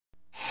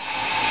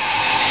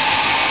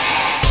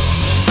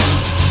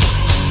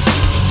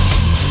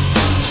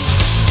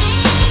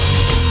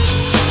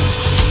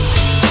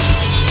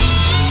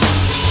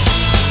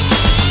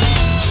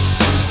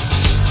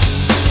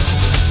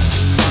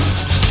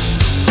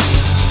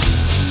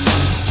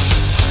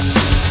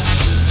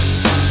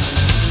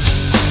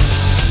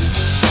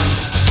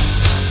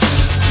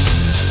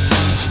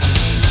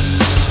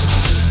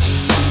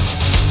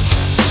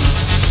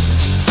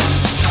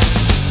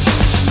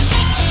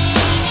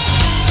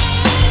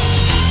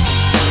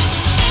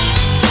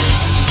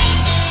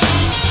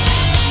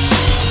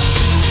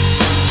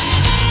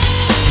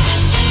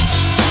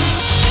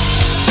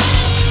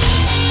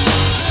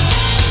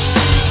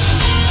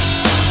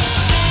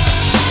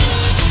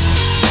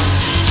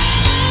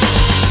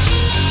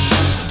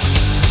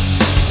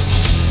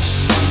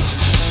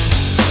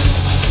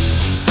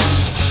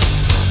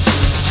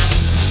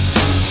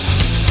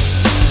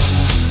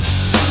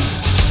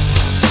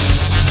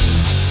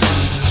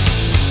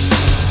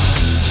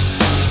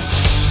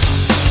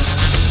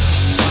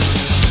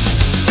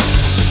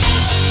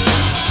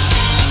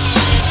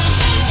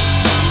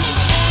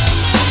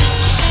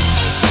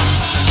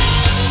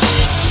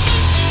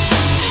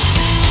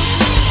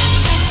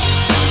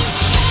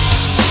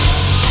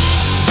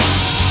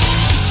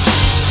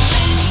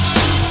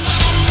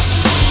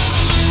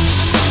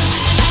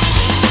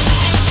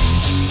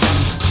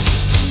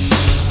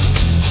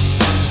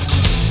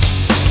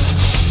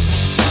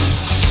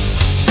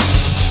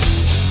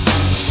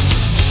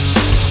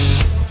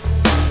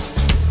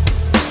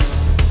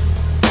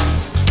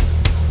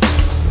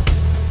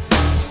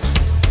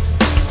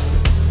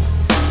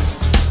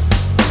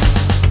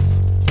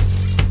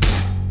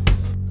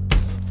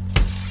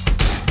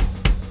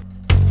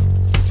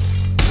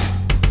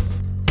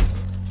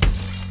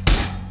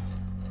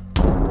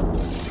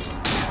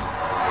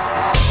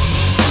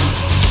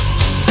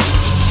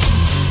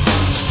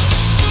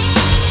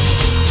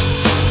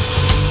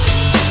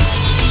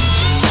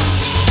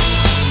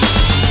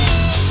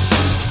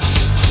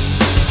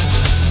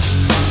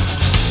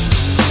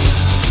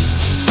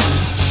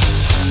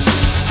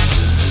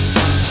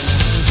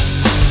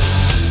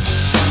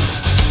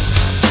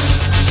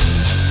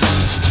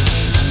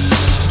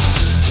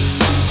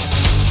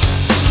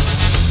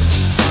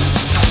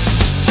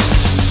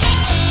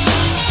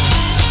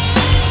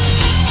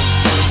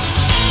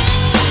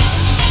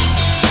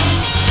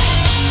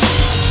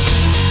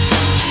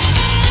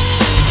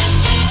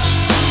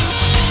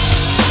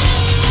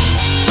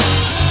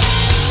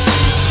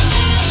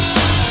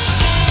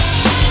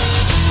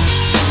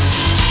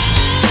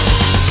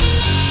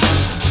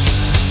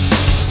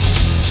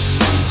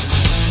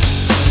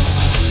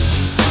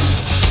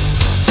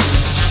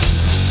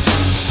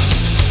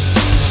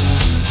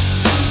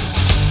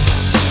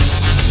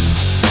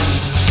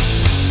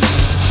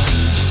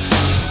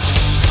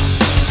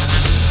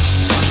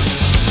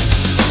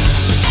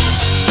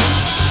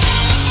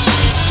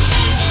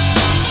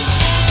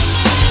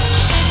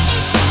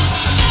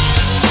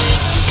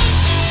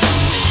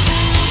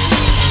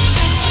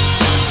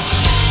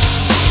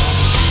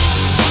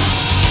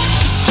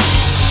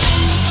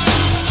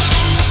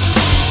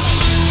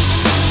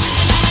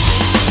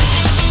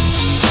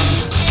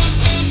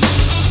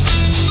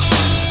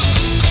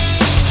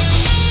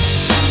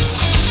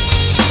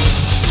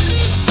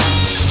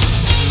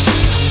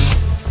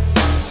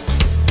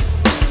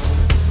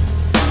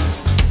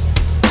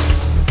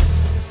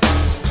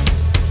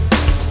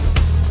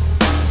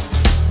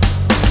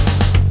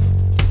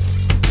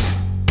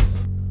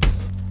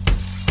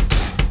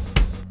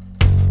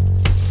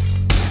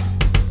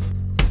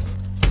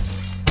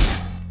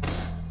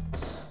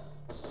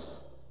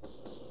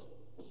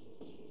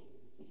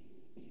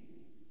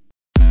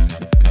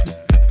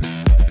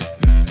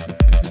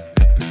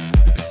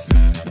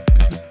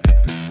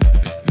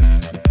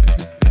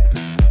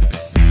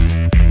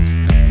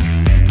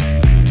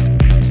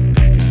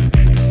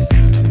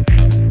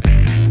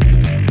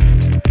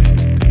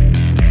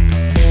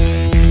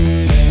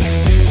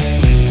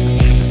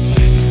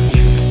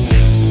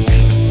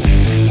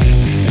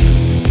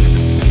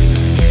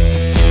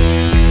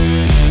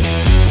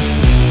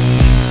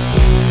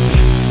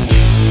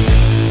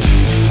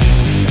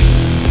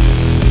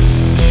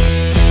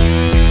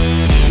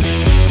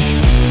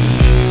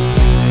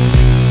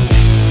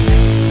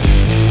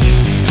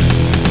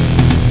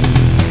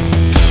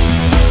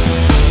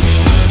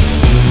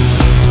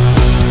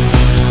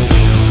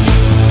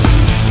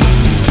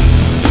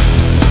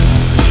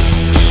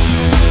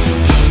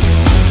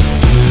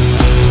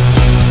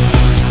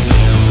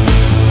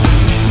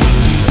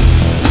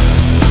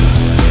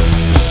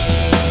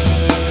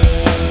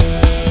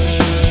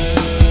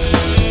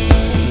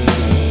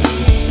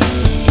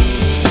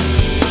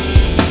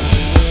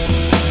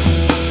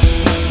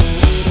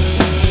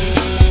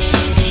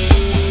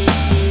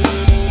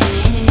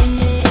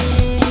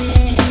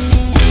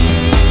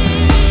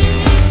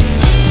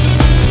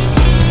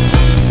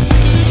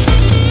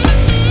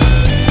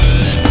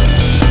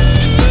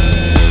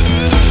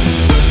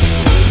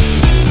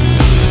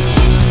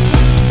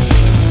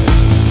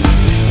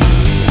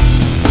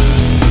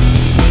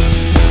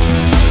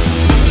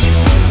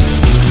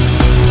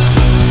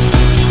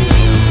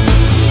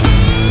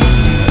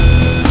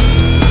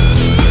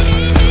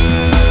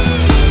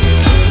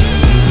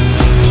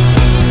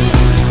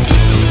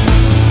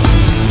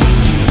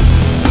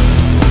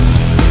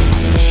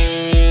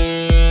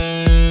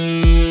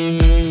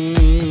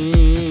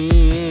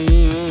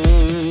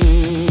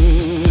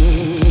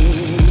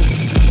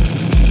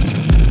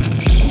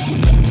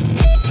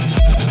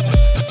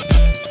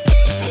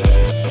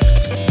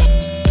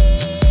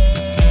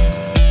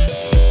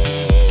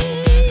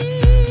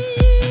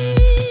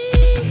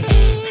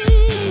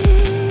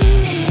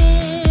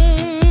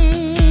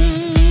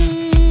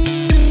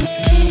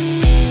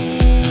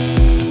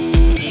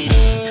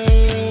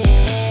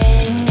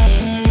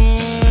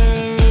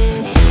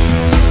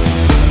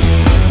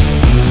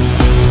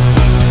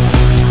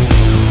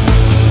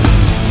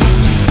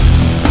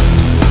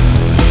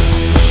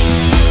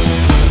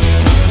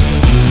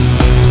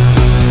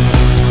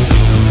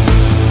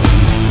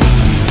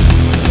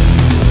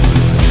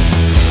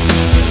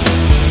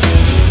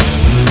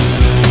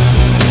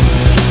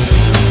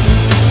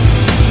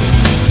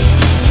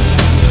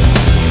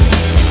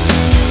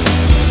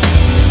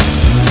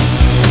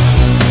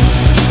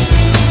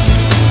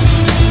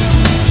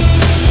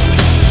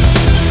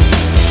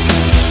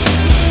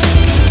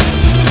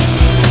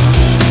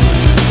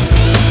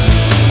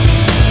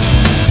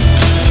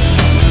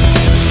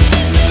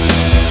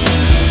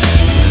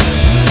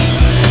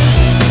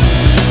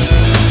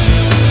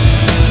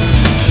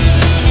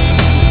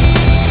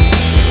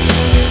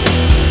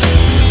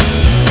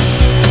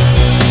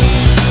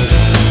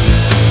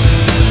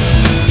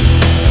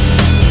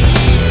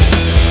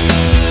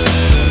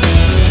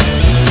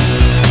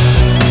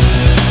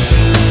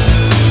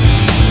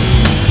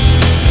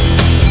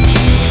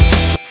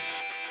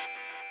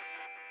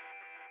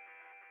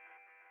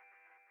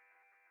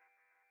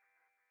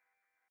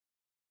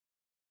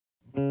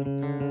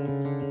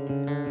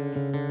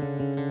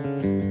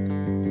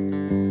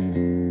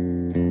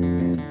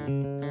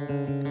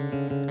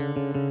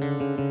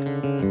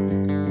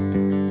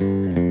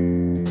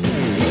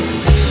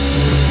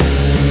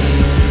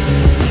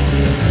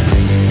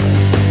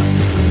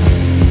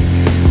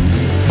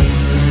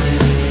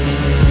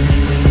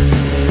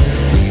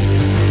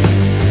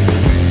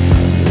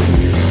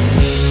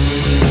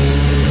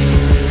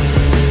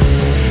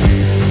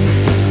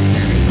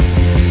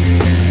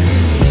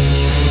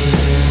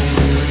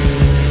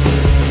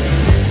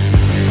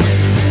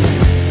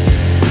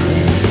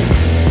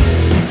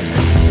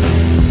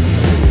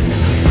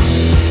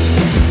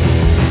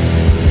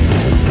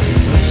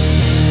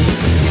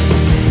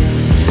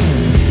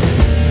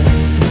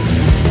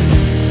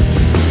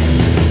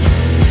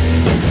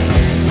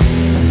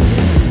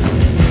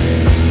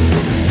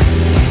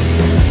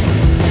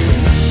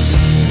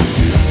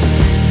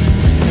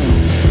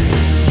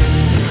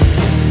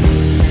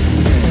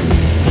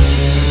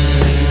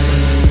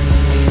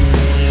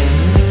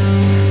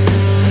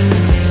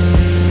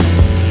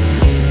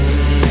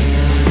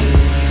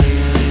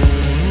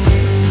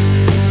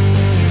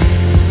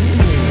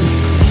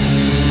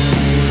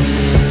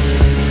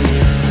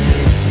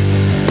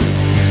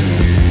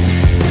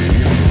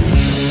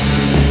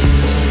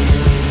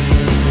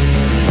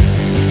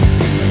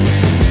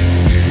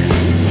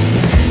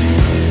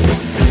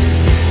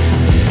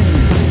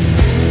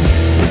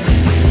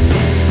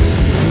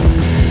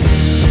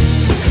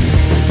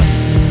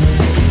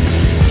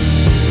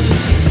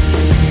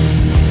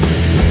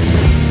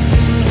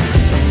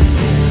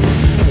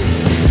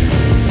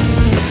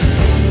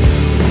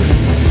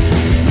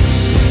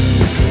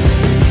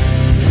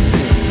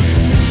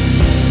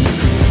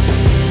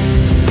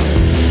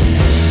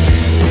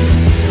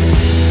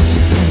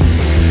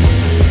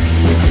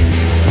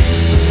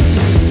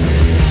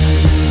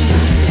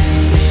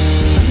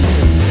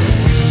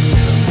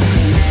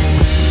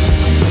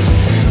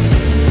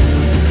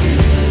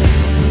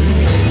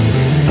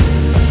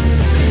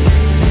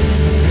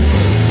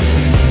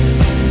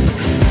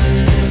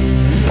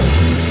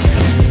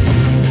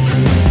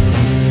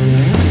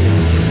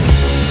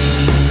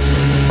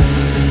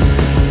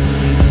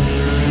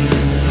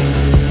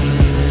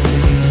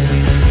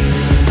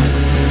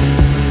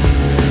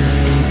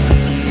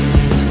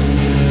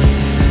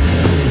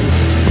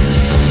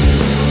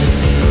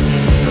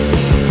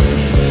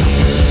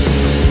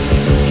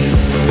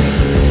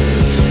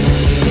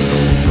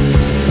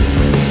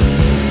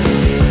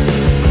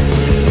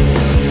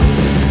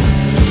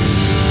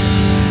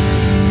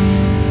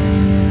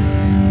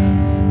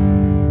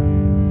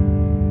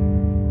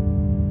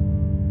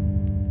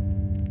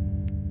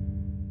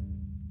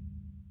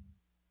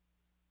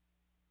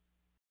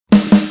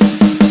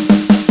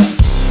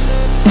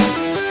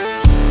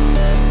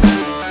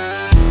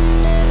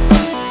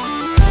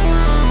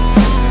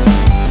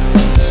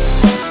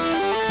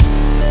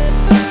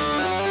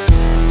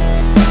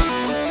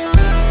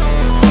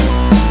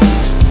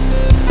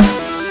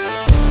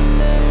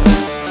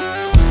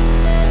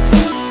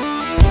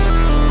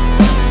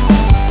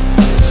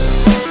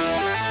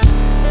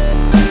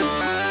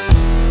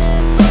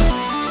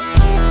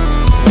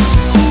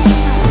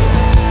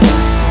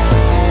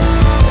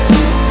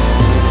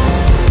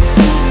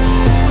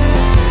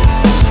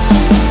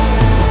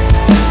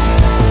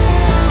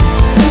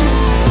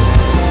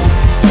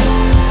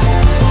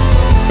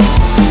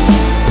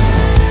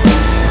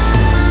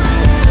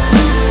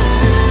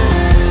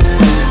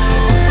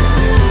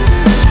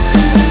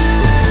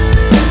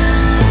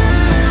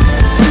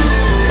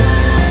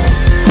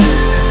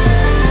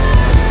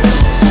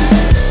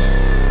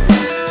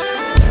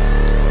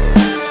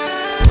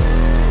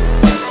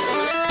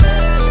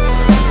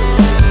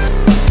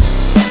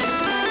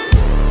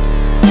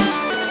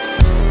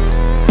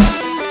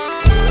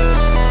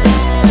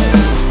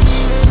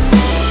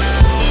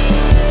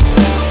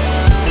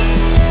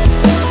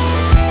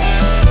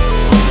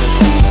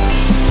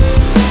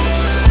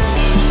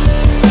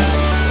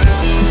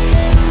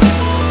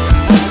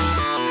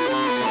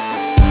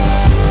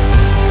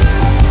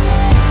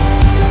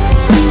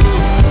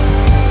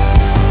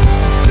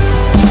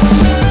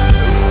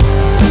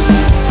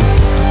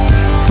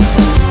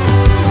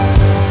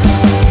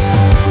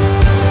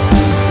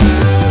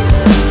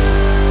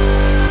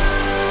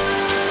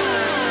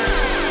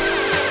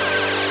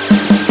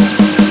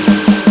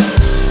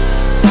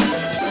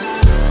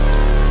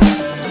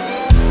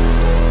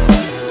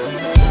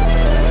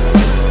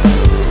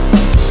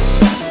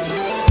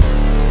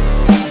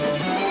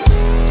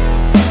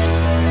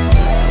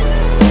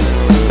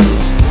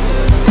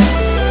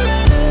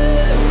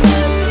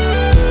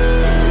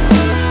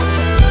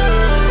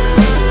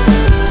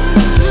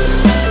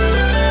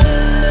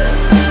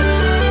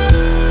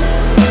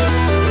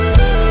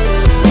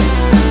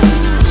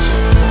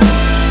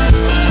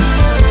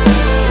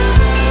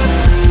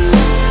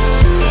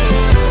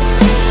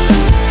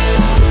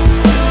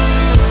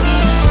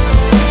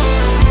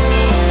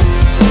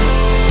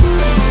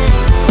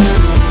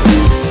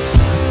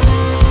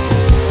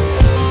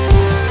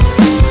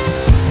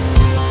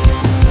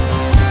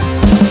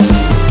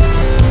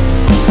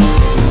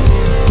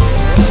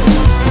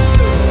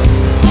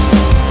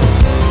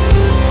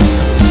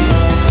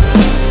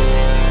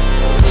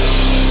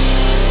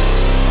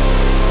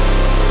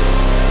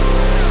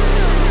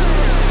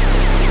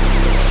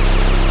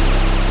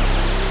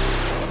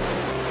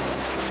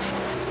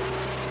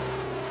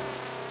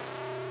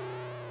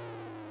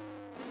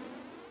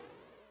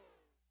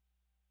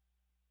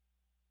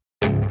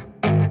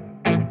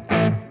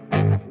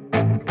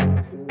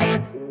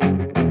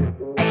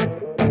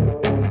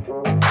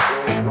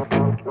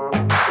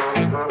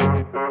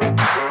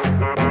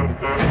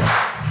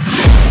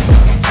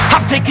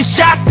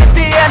shots at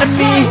the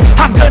enemy.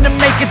 I'm gonna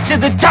make it to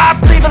the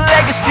top, leave a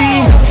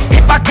legacy.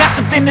 If I got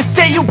something to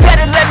say, you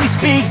better let me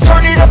speak.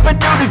 Turn it up a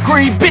new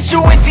degree, bitch,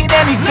 you ain't seen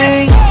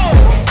anything.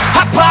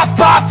 I pop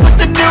off with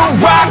the new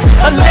rock,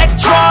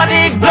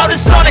 electronic, blow the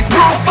sonic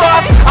roof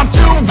up. I'm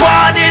too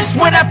honest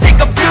when I take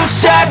a few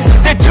shots.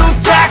 They're too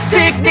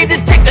toxic, need to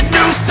take the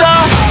noose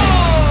off.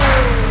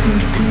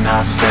 And you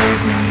cannot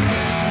save me,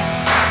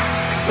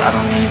 'cause I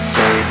don't need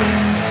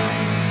saving.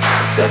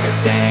 It's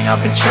everything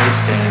I've been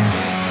chasing,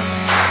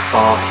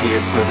 all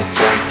here for the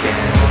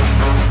taking.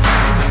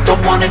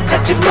 Don't wanna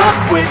test your luck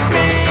with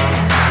me,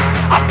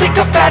 I think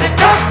I've had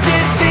enough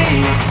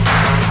disease.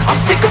 I'm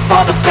sick of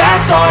all the bad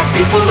thoughts,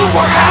 people who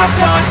are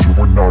half-nots.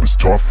 You are not as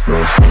tough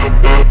as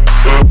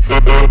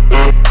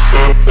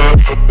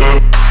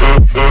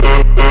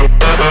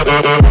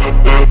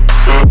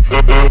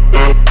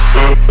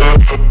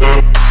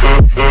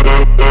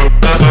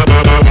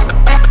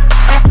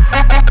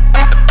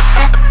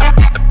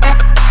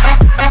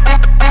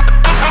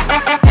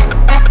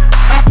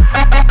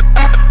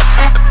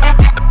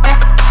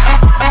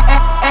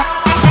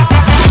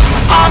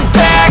I'm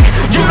back,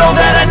 you know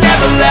that I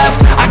never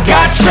left. I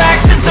got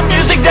tracks and some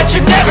music that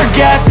you never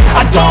guessed.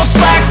 I don't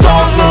slack,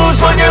 don't lose,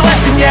 learn your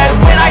lesson yet.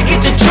 When I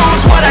get to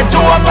choose what I do,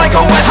 I'm like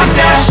a weapon. I'm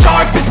not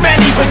sharp as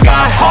many, but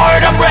got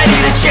hard, I'm ready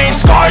to change.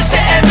 Scars to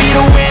envy,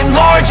 to win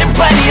large and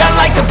plenty. I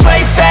like to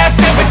play fast,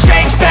 never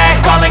change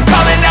back. Calling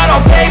out,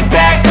 I'll pay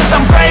back, 'cause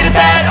I'm great at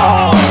that.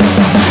 Oh,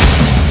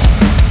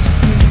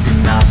 you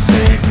cannot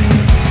save me,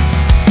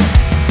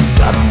 'cause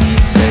I don't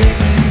need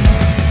saving.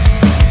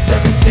 It's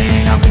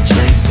everything I've been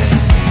chasing,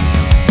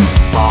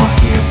 all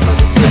here for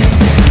the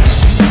taking.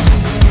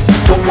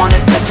 Don't wanna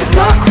test your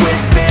luck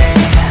with me,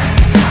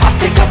 I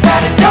think I've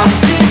had enough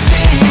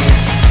disease.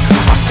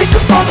 I'm sick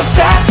of all the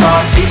bad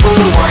thoughts, people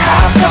who are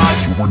half-nots.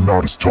 you are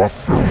not as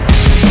tough as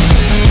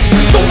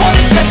Don't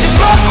wanna test your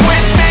luck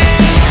with me,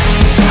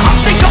 I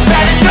think I've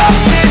had enough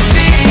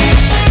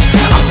disease.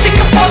 I'm sick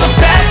of all the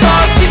bad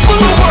thoughts, people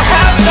who are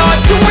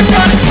half-nots, who are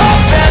not as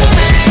tough as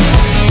me.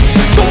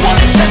 Don't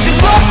wanna test your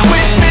luck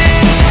with me,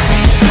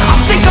 I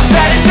think I've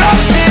had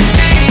enough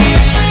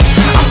disease.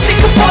 I'm sick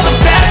of all the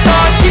bad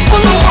thoughts,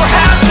 people who are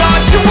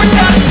half-nots, who are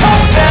not as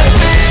tough as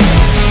me.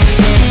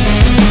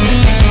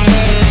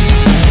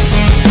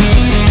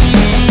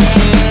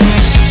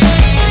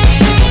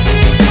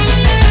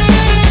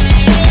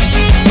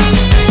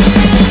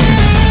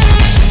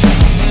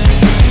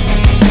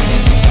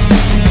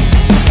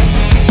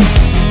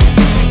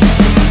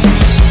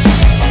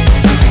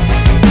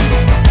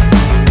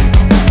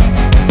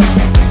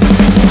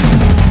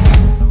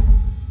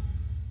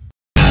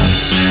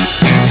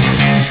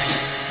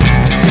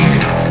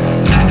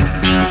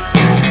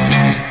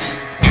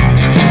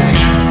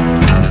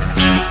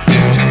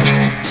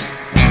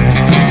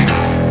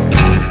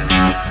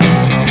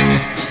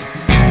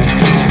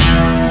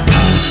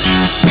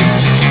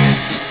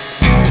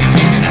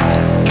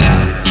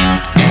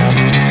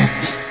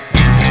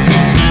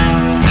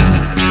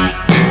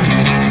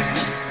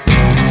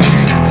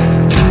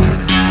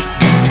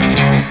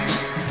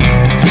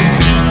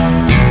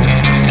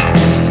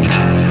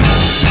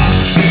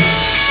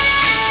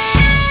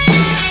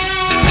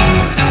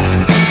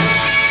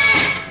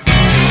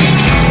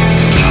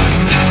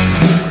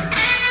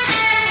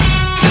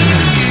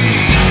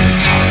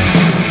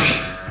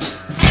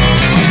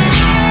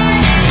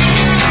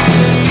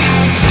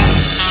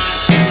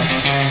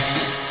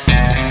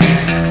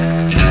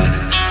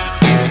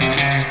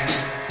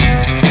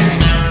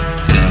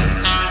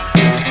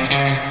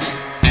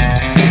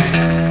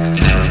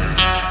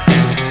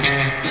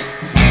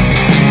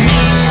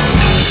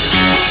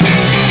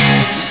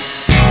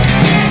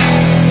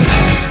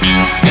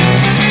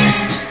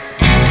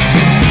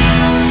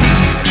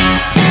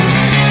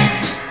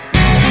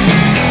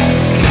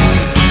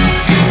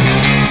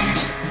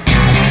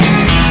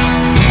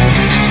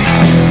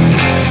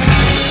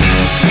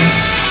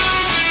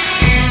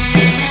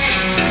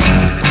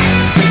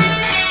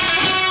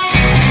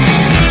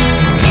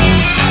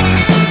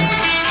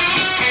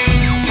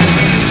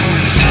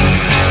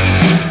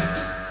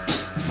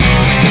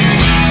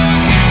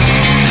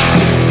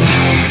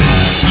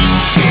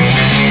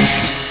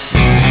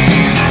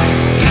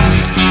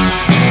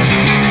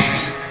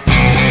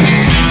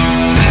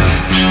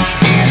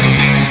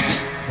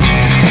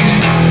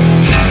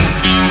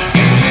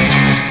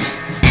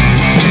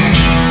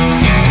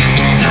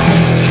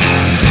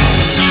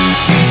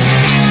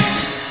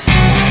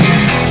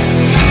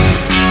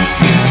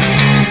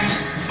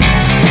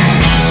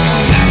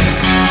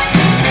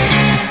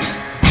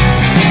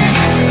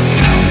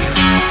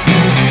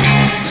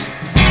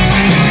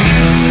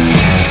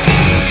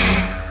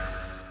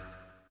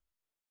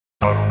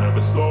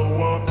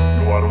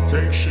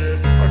 take shit.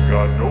 I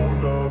got no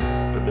love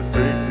for the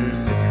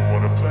fakeness. If you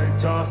wanna play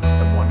tough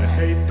and wanna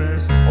hate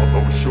this, I'll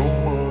always show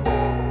up.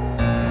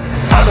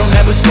 I don't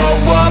ever never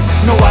slow up,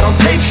 no I don't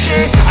take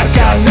shit. I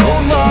got no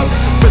love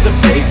for the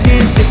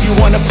fakeness. If you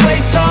wanna play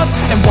tough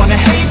and wanna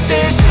hate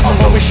this, I'll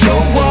always show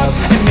up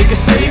and make a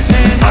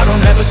statement. I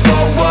don't ever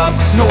slow up,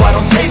 no I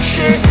don't take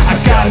shit. I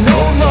got no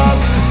love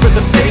for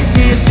the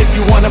fakeness. If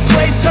you wanna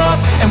play tough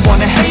and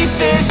wanna hate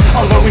this,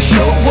 I'll always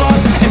show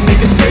up and make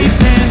a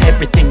statement.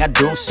 Everything I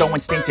do so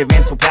instinctive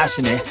and so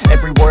passionate.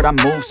 Every word I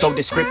move so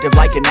descriptive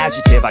like an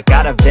adjective. I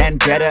got a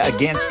vendetta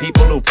against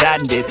people who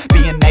patented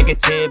being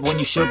negative when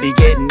you should be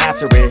getting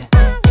after it.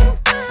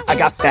 I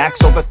got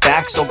facts over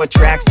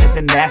tracks, this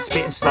and that.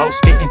 Spitting slow,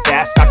 spitting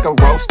fast. I could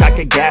roast, I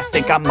could gas.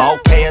 Think I'm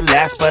okay at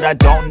last, but I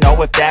don't know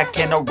if that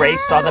can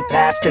erase all the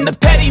past. And the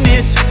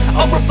pettiness,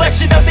 a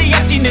reflection of the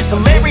emptiness.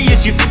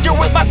 Hilarious, you think you're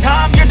worth my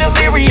time, you're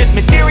delirious.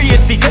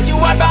 Mysterious, because you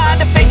hide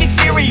behind a fake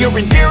exterior.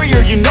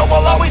 Inferior, you know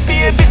I'll always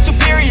be a bit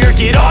superior.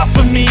 Get off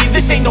of me,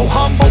 this ain't no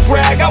humble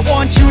brag. I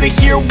want you to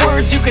hear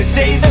words, you can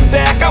say them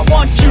back. I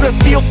want you to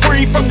feel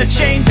free from the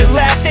chains at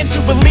last, and to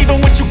believe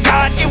in what you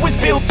got, it was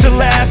built to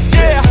last,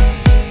 yeah.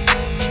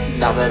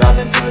 Now that I've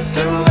been put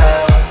through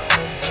hell,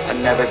 I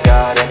never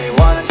got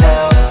anyone's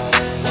help.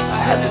 I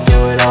had to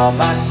do it all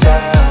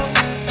myself.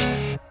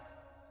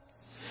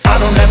 I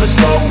don't ever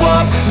slow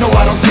up, no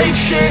I don't take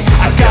shit.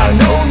 I got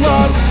no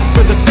love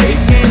for the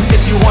fakeness.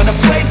 If you wanna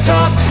play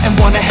tough and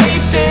wanna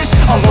hate this,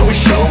 I'll always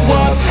show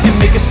up and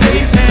make a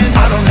statement.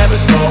 I don't ever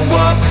slow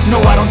up, no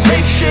I don't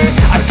take shit.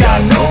 I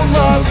got no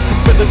love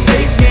for the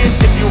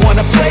fakeness. If you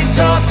wanna play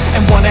tough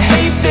and wanna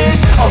hate this,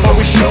 I'll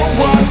always show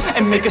up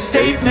and make a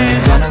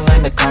statement. Gonna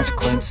learn the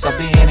consequence of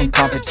being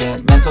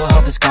incompetent. Mental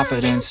health is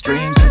confidence,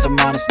 dreams and some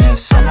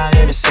honestness. I'm not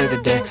here to save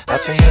the day,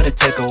 that's for you to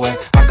take away.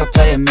 I could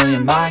play a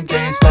million mind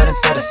games, but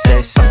instead I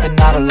say something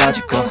not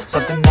illogical,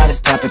 something that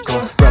is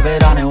topical. Rub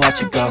it on and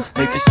watch it go,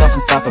 make yourself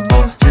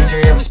unstoppable. Dreams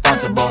are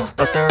irresponsible,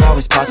 but they're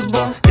always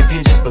possible. If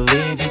you just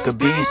believe, you could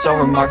be so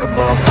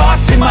remarkable.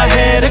 Thoughts in my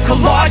head, a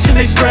collage and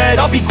they spread.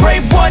 I'll be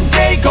great one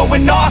day,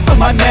 going off of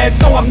my meds.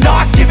 No I'm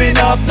not giving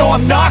up, no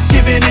I'm not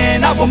giving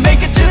in. I will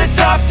make it to the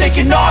top,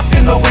 taking off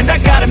in the wind. I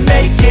gotta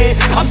make it,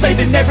 I'm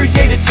saving every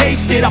day to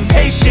taste it. I'm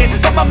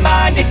patient, but my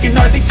mind, it can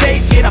hardly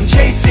take it. I'm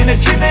chasing a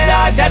dream that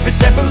I've had for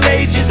several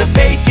ages. A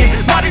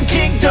vacant, modern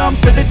kingdom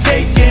for the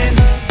taking.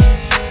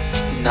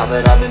 Now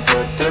that I've been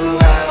put through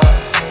hell,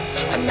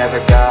 I never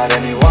got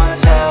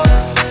anyone's help.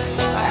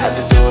 I had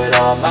to do it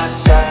all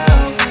myself.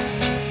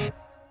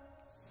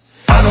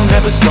 I don't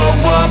ever slow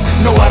up,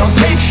 no I don't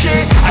take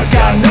shit. I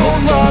got no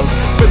love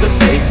for the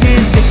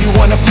fakeness. If you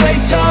wanna play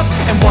tough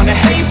and wanna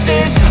hate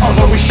this, I'll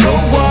always show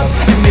up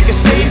and make a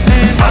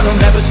statement. I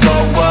don't ever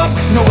slow up,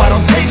 no I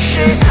don't take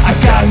shit. I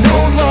got no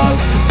love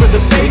for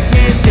the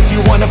fakeness. If you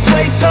wanna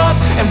play tough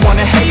and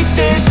wanna hate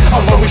this,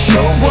 I'll always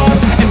show up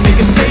and make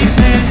a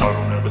statement. I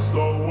don't ever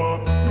slow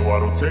up, no I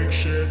don't take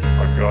shit.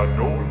 I got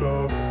no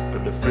love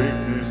for the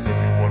fakeness. If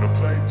you wanna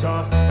play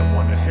tough and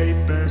wanna hate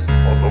this,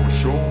 I'll always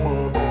show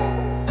up.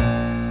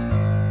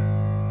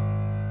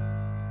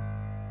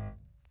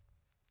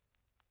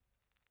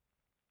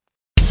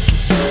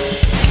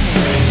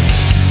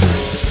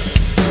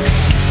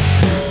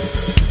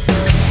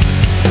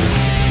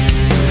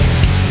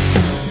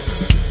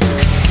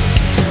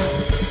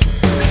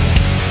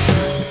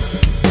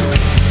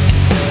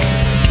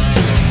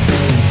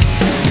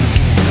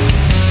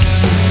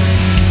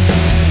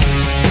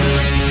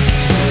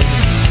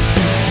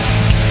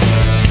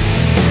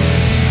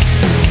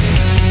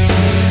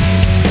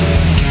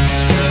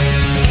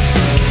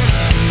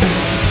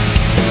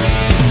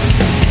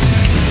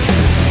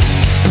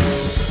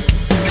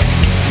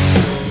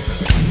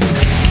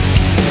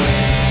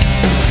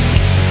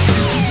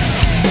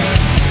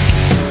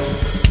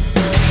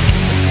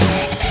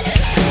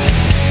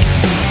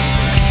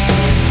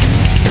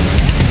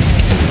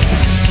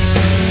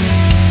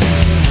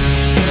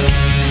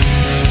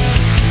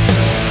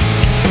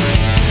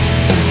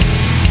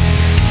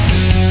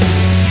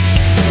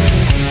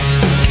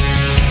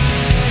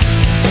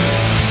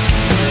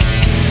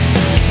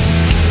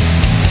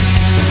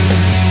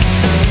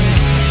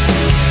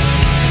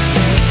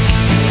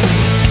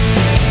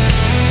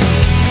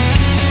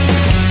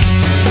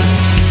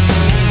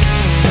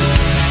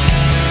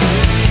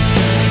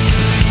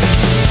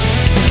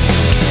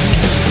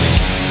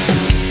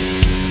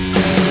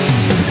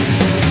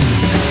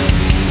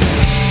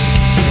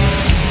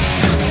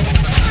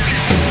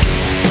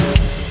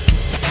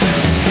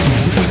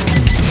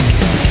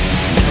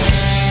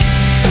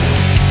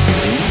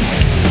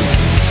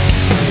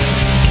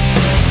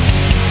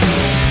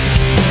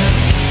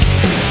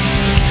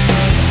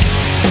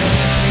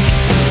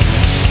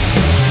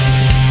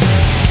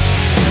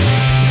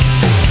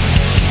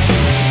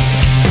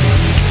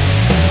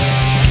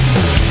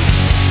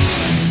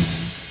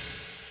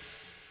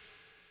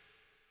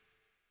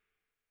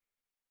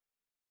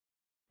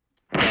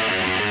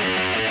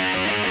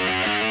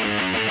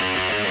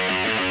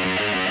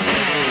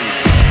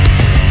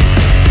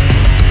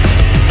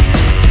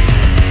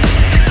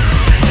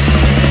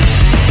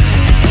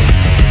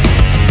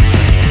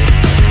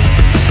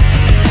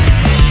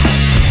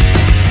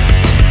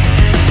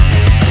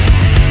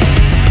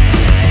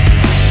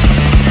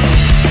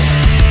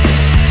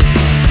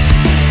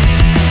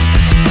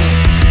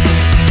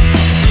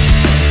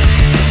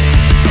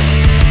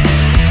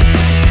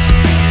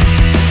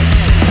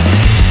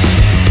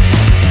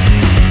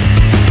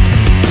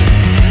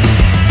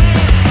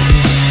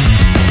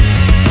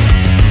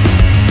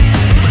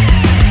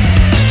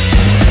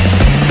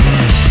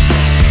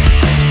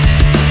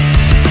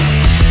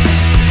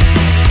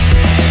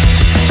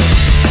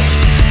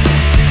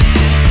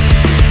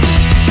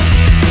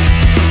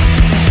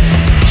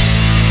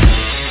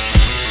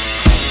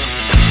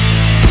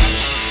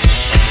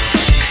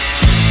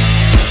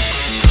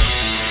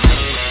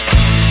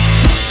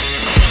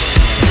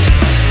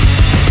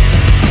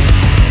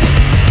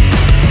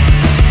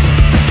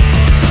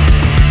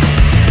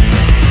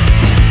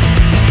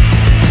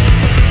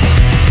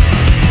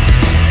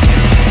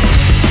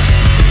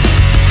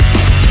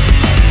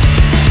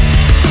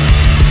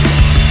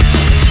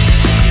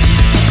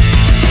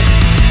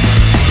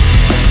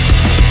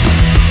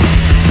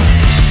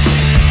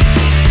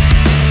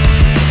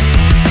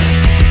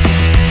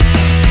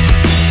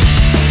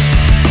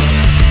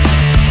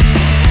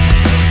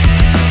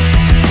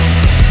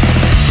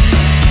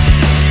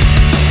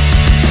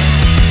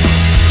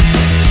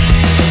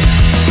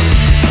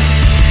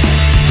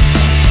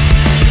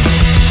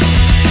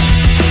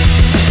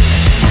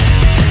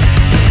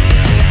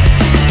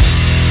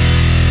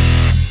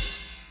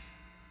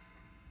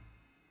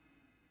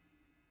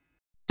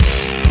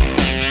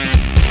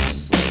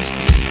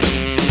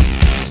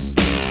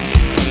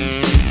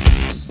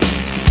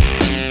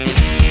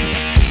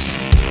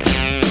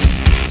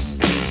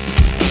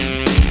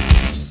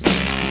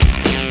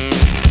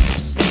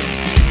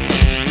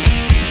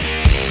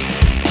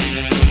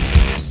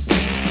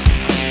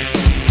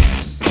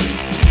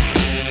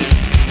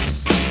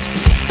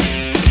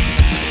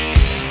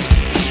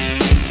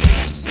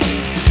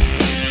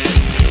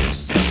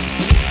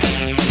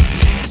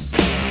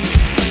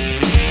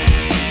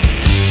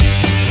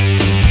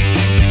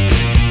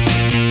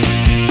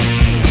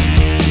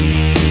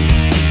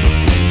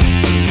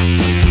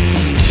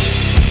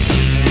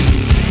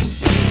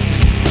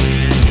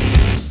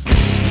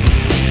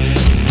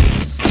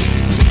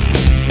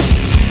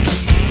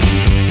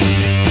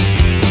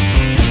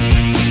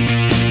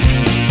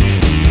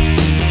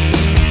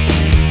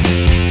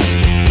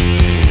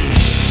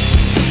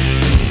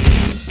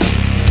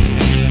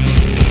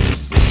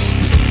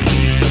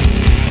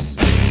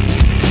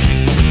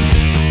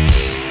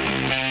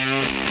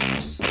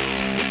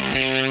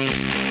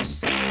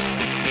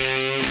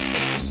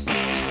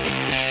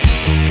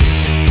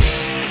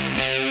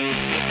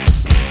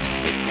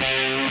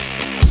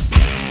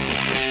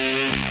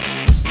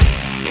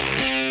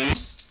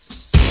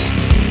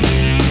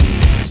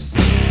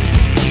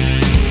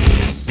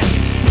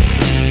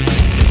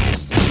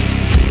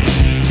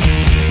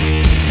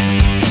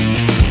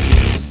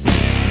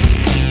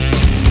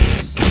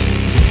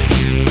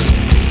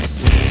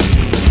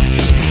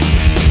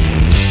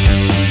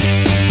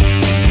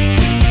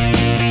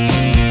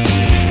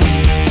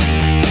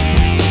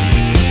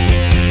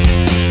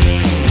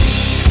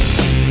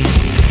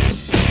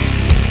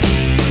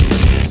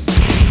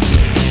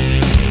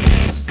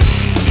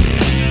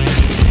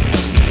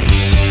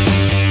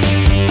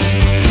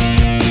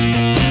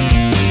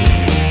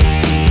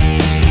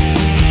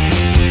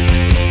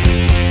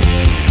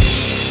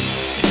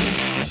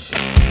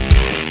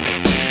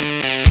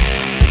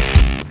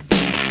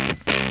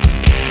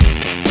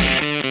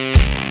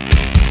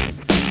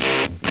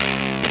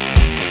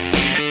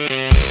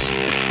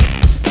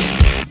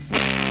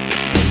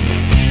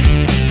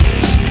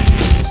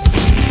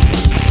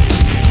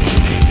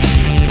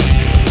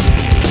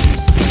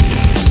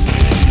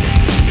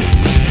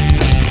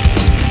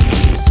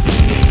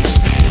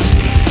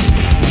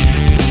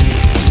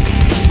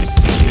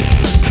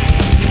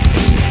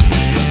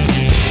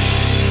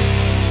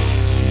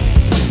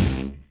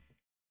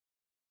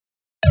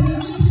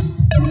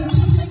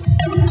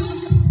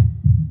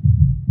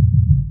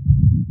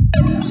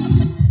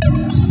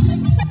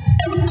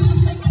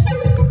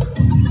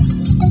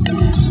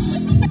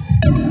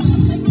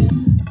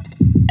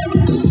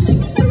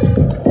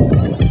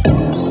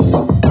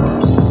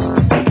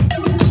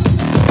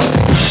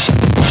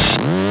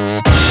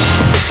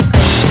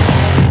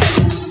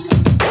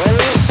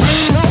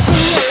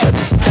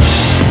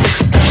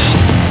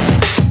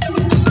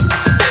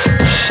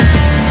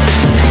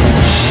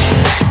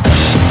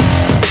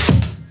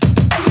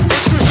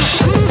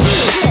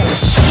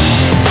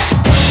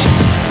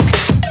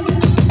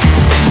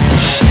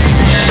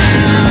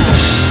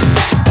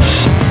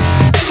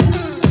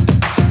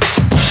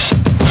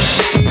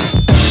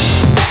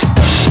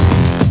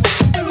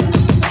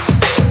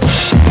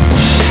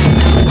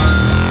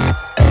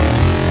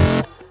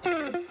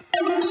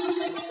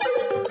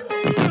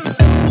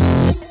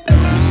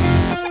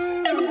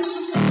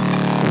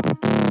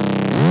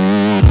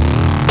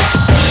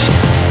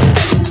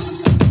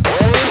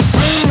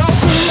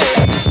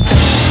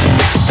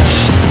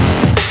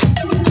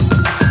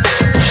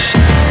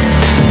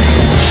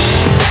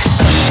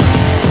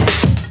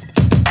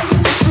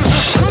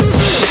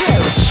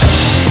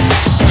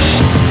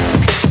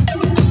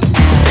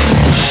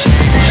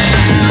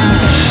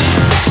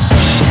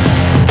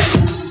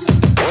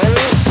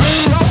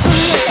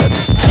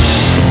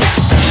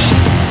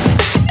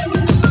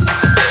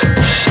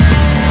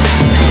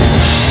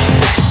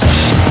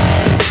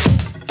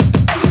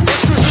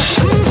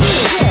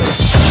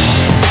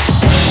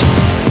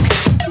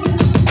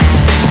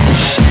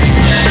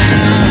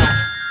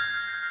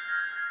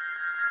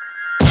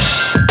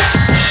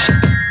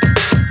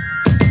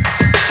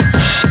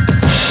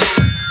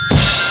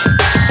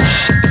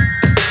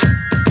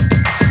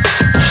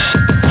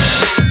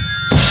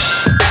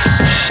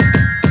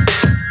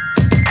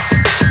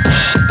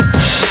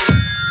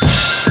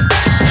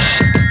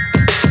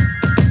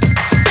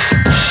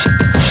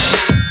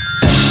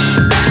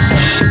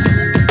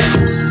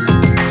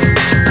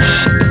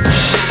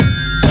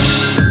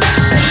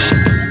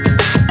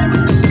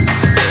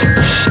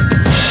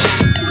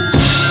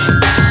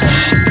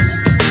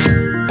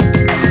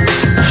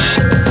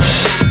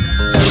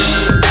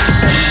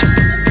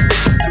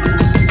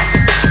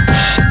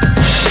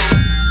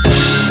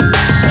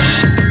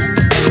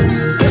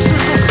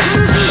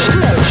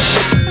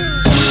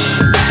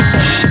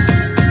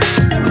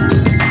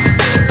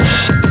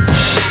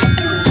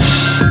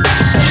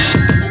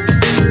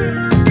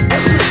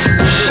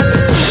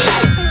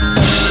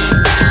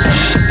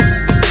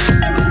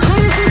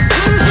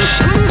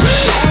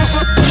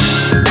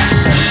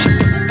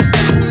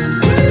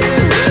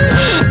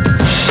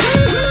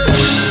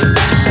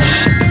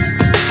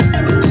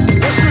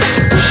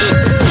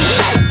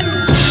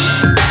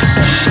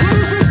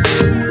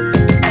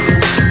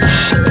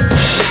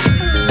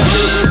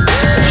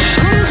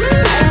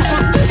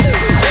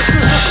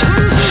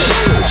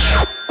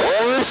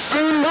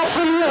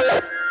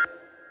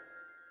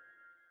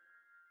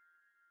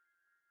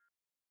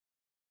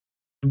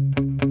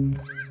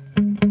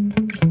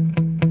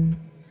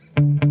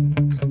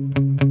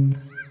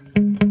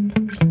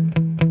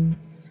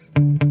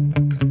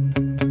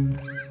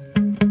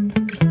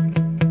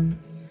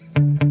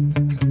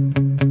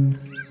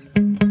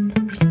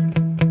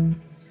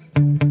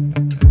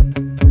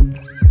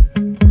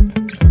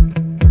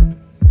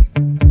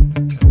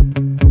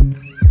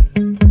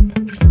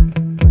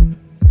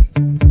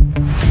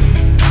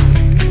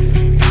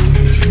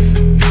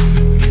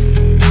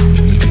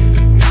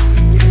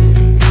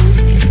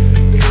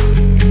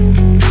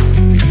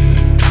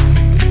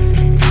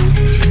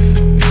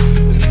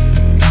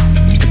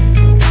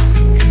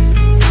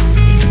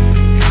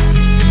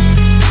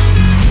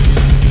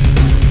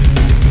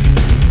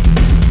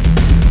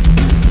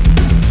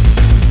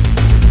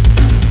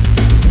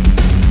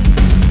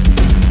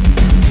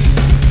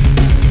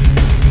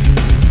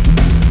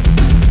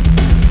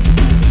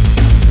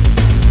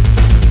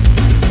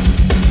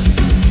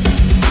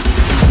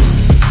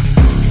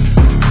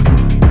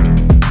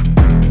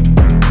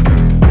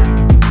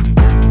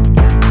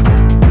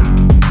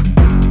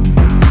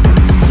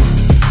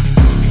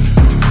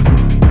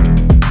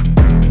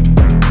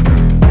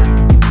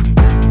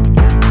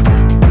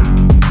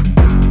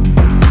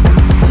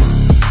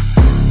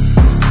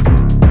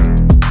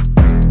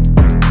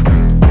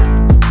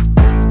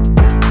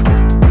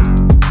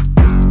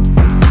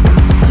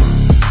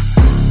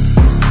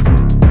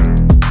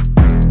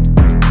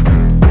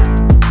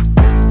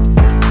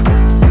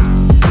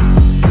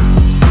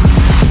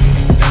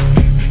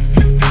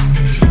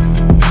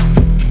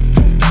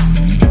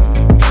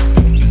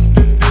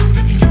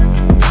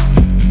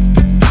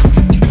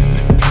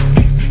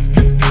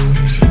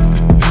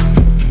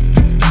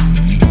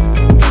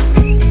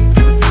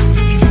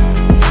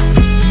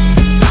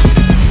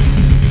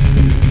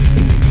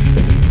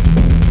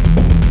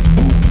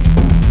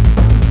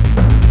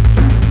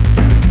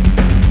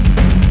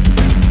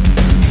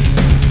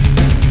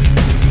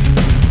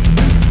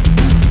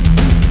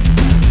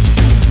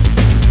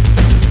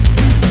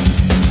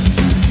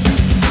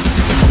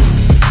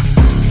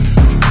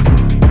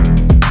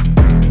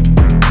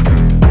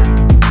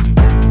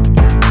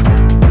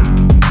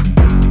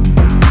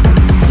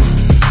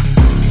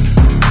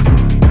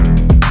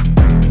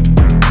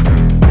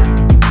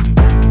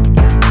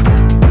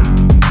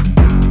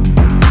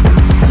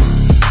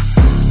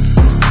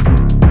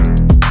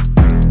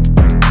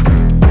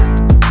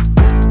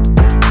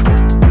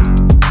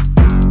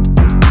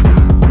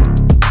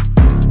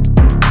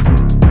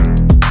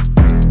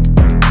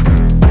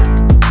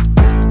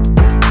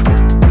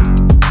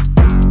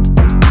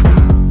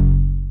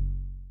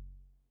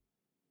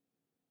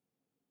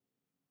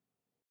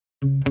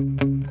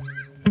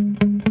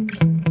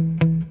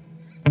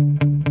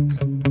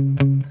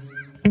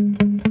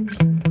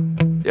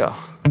 Yeah.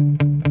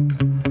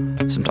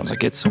 Sometimes I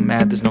get so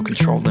mad, there's no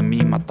controlling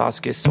me. My thoughts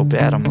get so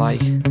bad, I'm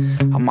like,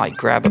 I might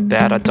grab a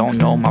bat, I don't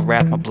know. My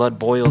wrath, my blood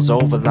boils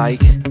over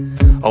like,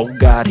 oh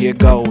God, here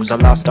goes. I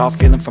lost all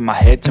feeling from my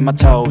head to my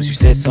toes. You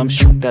said some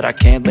shit that I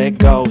can't let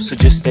go, so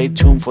just stay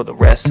tuned for the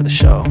rest of the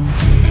show.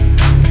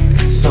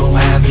 So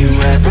have you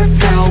ever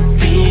felt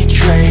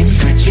betrayed?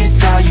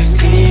 Switches how you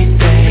see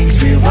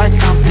things, realize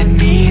something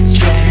needs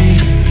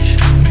change.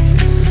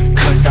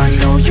 Cause I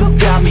know you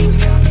got me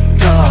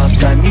f***ed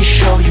up, let me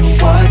show you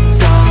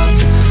what's up.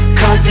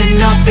 Cause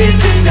enough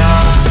is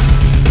enough.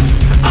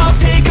 I'll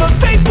take a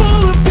face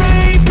full of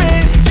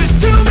pavement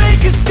just to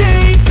make a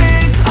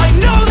statement. I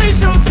know there's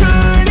no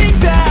turning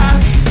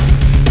back.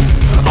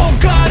 Oh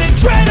God,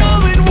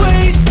 adrenaline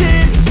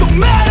wasted, so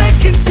mad I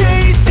can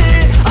taste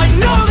it. I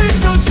know there's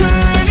no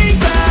turning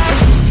back.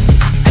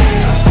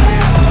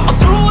 I'll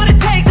do what it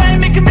takes, I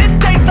ain't making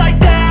mistakes like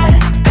that.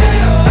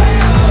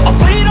 I'll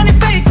bleed on your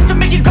face to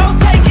make you go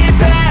take it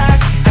back.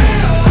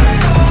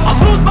 I'll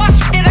lose my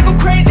shit, I go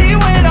crazy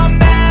when I'm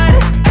mad.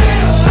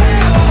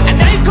 And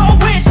now you go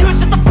wish you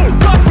shut the fuck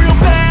up real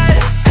bad.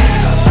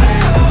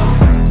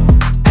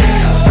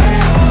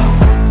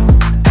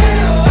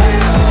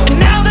 And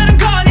now that I'm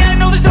gone, yeah, I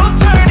know there's no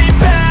turning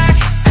back.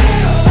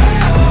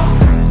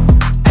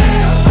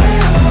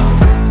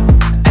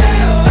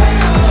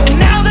 And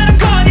now that I'm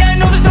gone, yeah, I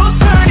know there's no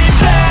turning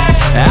back.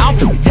 I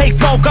don't take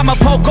smoke, I'ma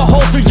poke a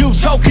hole through you,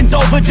 choking's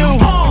overdue.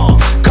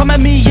 Come at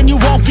me and you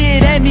won't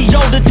get any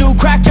older, dude.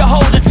 Crack your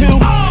holder too.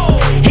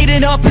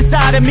 Heating up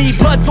inside of me,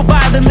 blood so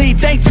violently.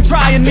 Thanks for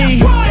trying me.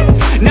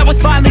 Now it's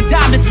finally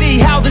time to see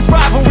how this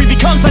rivalry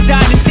becomes a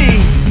dynasty.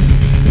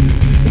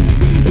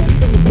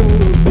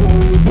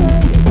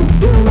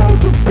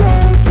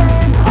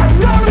 I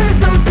know there's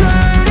no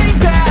turning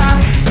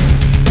back.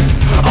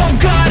 Oh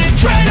God,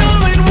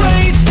 adrenaline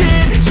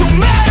wasted, so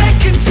mad I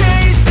can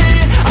taste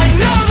it. I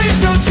know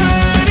there's no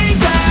turning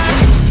back.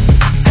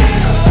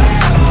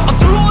 I'll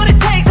do what it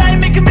takes, I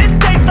ain't making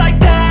mistakes like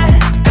that.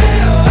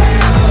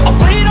 I'll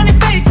bleed on your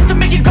face to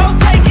make you go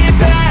take it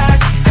back.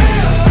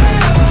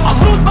 I'll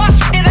lose my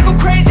shit, I go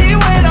crazy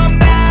when I'm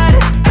mad.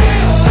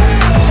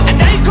 And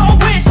now you